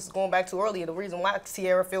reasons, like we was going back to earlier, the reason why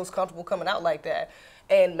Tierra feels comfortable coming out like that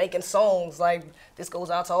and making songs like this goes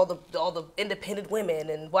out to all the independent women,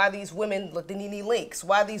 and why these women, the Nene Links,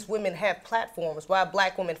 why these women have platforms, why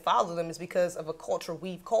black women follow them, is because of a culture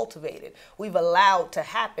we've cultivated, we've allowed to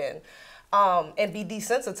happen. And be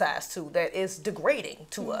desensitized to, that is degrading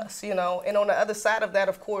to us, you know. And on the other side of that,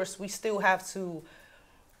 of course, we still have to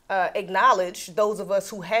acknowledge those of us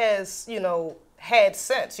who has, you know, had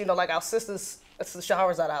sense, you know, like our sisters,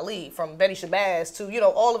 Shahrazad Ali, from Betty Shabazz to, you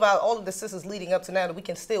know, all of the sisters leading up to now that we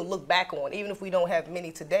can still look back on, even if we don't have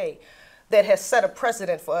many today, that has set a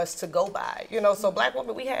precedent for us to go by, you know. So black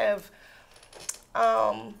women, we have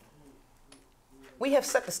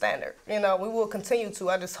set the standard, you know. We will continue to.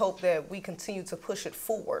 I just hope that we continue to push it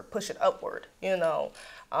forward, push it upward, you know,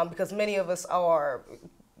 because many of us are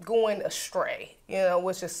going astray, you know,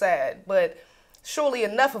 which is sad. But surely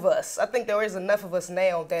enough of us, I think there is enough of us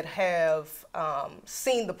now that have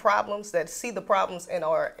seen the problems, that see the problems, and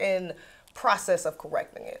are in process of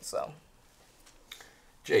correcting it. So,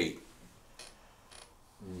 Jade,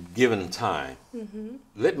 given time,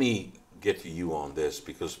 let me get to you on this,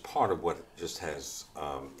 because part of what just has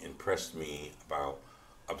impressed me about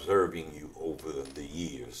observing you over the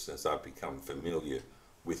years, since I've become familiar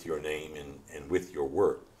with your name and with your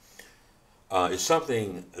work, is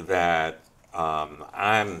something that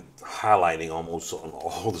I'm highlighting almost on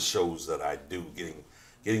all the shows that I do,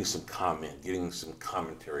 getting some comment, getting some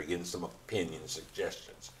commentary, getting some opinion,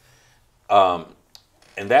 suggestions.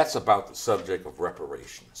 And that's about the subject of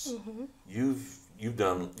reparations. You've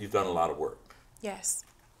done a lot of work. Yes.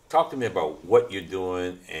 Talk to me about what you're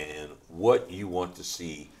doing and what you want to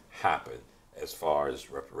see happen as far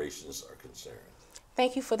as reparations are concerned.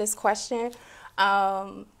 Thank you for this question.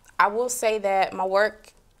 I will say that my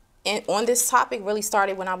work on this topic really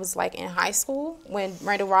started when I was like in high school, when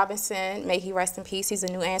Randall Robinson, may he rest in peace, he's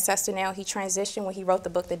a new ancestor now, he transitioned when he wrote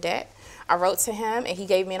the book The Debt. I wrote to him and he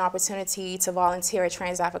gave me an opportunity to volunteer at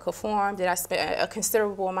Trans-Africa Forum. That I spent a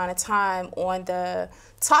considerable amount of time on the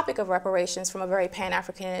topic of reparations from a very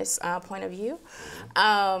Pan-Africanist point of view.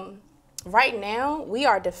 Right now, we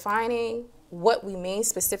are defining what we mean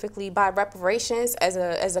specifically by reparations as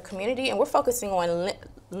a community, and we're focusing on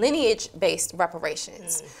lineage-based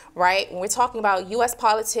reparations, right? When we're talking about U.S.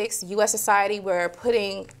 politics, U.S. society, we're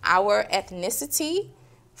putting our ethnicity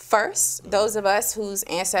first. Those of us whose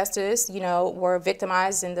ancestors, you know, were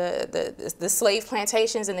victimized in the slave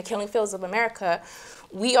plantations and the killing fields of America,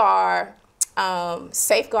 we are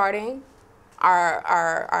safeguarding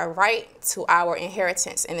our right to our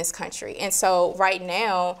inheritance in this country. And so right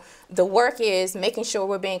now, the work is making sure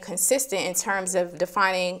we're being consistent in terms of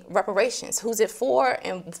defining reparations. Who's it for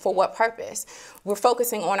and for what purpose? We're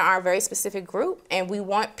focusing on our very specific group, and we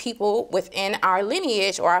want people within our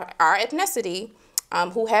lineage or our ethnicity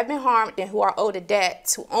who have been harmed and who are owed a debt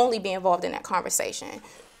to only be involved in that conversation.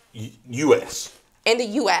 U.S. In the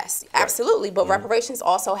U.S., absolutely, but reparations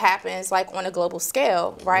also happens like on a global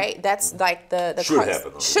scale, right? That's like the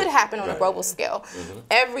should happen on a global scale.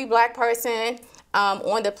 Every black person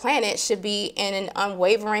on the planet should be in an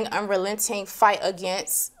unwavering, unrelenting fight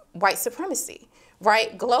against white supremacy,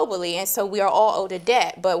 right, globally. And so we are all owed a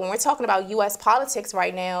debt. But when we're talking about U.S. politics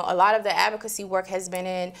right now, a lot of the advocacy work has been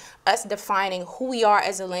in us defining who we are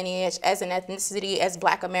as a lineage, as an ethnicity, as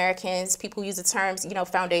Black Americans. People use the terms, you know,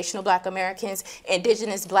 foundational Black Americans,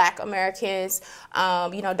 indigenous Black Americans.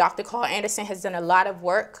 You know, Dr. Carl Anderson has done a lot of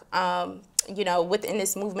work, you know, within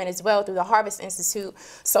this movement as well through the Harvest Institute.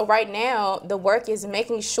 So right now, the work is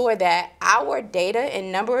making sure that our data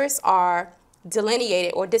and numbers are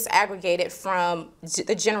delineated or disaggregated from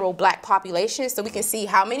the general Black population, so we can see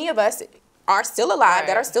how many of us are still alive,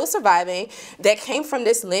 that are still surviving, that came from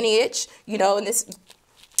this lineage, you know, and this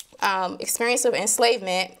experience of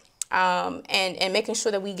enslavement, and making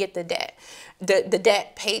sure that we get the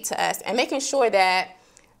debt paid to us, and making sure that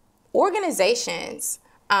organizations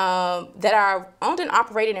that are owned and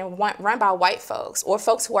operated and run by white folks or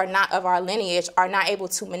folks who are not of our lineage are not able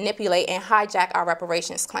to manipulate and hijack our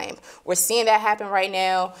reparations claim. We're seeing that happen right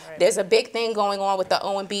now. Right. There's a big thing going on with the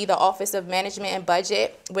OMB, the Office of Management and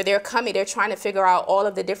Budget, where they're trying to figure out all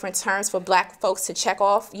of the different terms for Black folks to check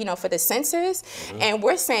off, you know, for the census. Mm-hmm. And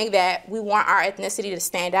we're saying that we want our ethnicity to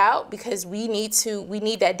stand out because we need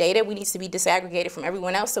that data. We need to be disaggregated from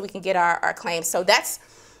everyone else so we can get our claims. So that's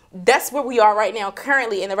where we are right now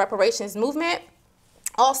currently in the reparations movement.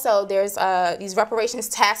 Also, there's these reparations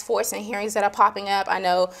task force and hearings that are popping up. I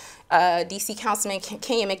know D.C. Councilman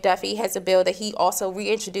Kenya McDuffie has a bill that he also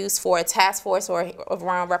reintroduced for a task force or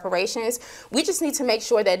around reparations. We just need to make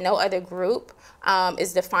sure that no other group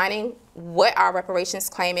is defining what our reparations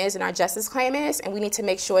claim is and our justice claim is, and we need to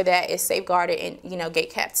make sure that it's safeguarded and, you know,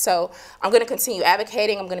 gatekept. So I'm going to continue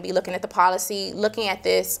advocating. I'm going to be looking at the policy, looking at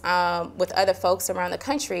this with other folks around the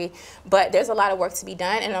country, but there's a lot of work to be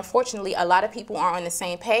done, and unfortunately a lot of people aren't on the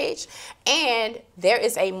same page, and there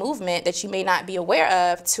is a movement that you may not be aware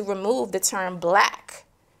of to remove the term Black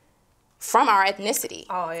from our ethnicity,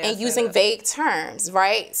 and using vague terms,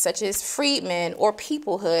 right, such as freedmen or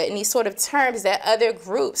peoplehood, and these sort of terms that other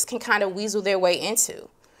groups can kind of weasel their way into.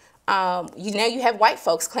 You have white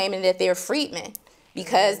folks claiming that they're freedmen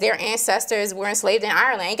because their ancestors were enslaved in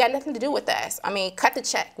Ireland. Ain't got nothing to do with us. I mean, cut the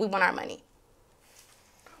check. We want our money.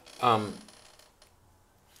 A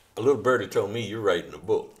little birdie told me you're writing a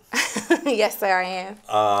book. Yes, sir, I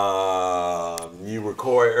am. You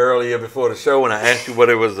recorded earlier before the show when I asked you what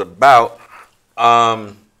it was about.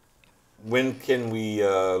 When can we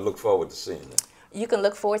look forward to seeing it? You can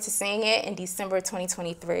look forward to seeing it in December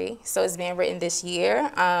 2023. So it's being written this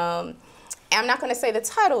year. I'm not going to say the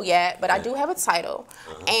title yet, but I do have a title.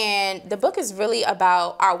 And the book is really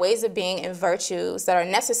about our ways of being and virtues that are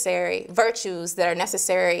necessary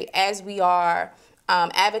as we are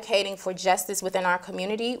advocating for justice within our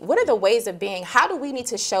community. What are the ways of being? How do we need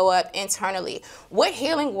to show up internally? What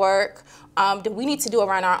healing work do we need to do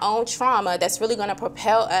around our own trauma that's really going to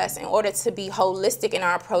propel us in order to be holistic in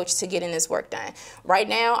our approach to getting this work done? Right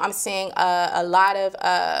now, I'm seeing a lot of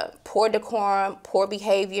poor decorum, poor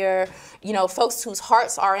behavior, you know, folks whose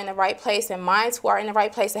hearts are in the right place and minds who are in the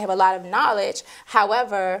right place. They have a lot of knowledge.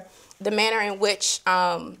 However, the manner in which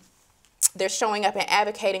they're showing up and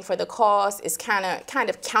advocating for the cause is kind of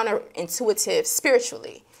counterintuitive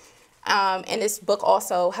spiritually. And this book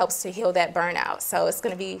also helps to heal that burnout. So it's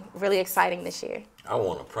going to be really exciting this year. I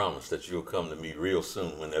want to promise that you'll come to me real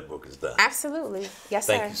soon when that book is done. Absolutely. Yes,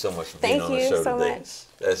 sir. Thank you so much for being on the show today. Much.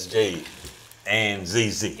 That's Jade and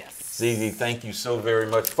Zeze. Yes. Zeze, thank you so very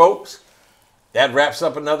much, folks. That wraps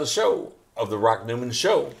up another show of the Rock Newman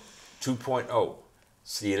Show 2.0.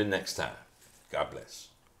 See you the next time. God bless.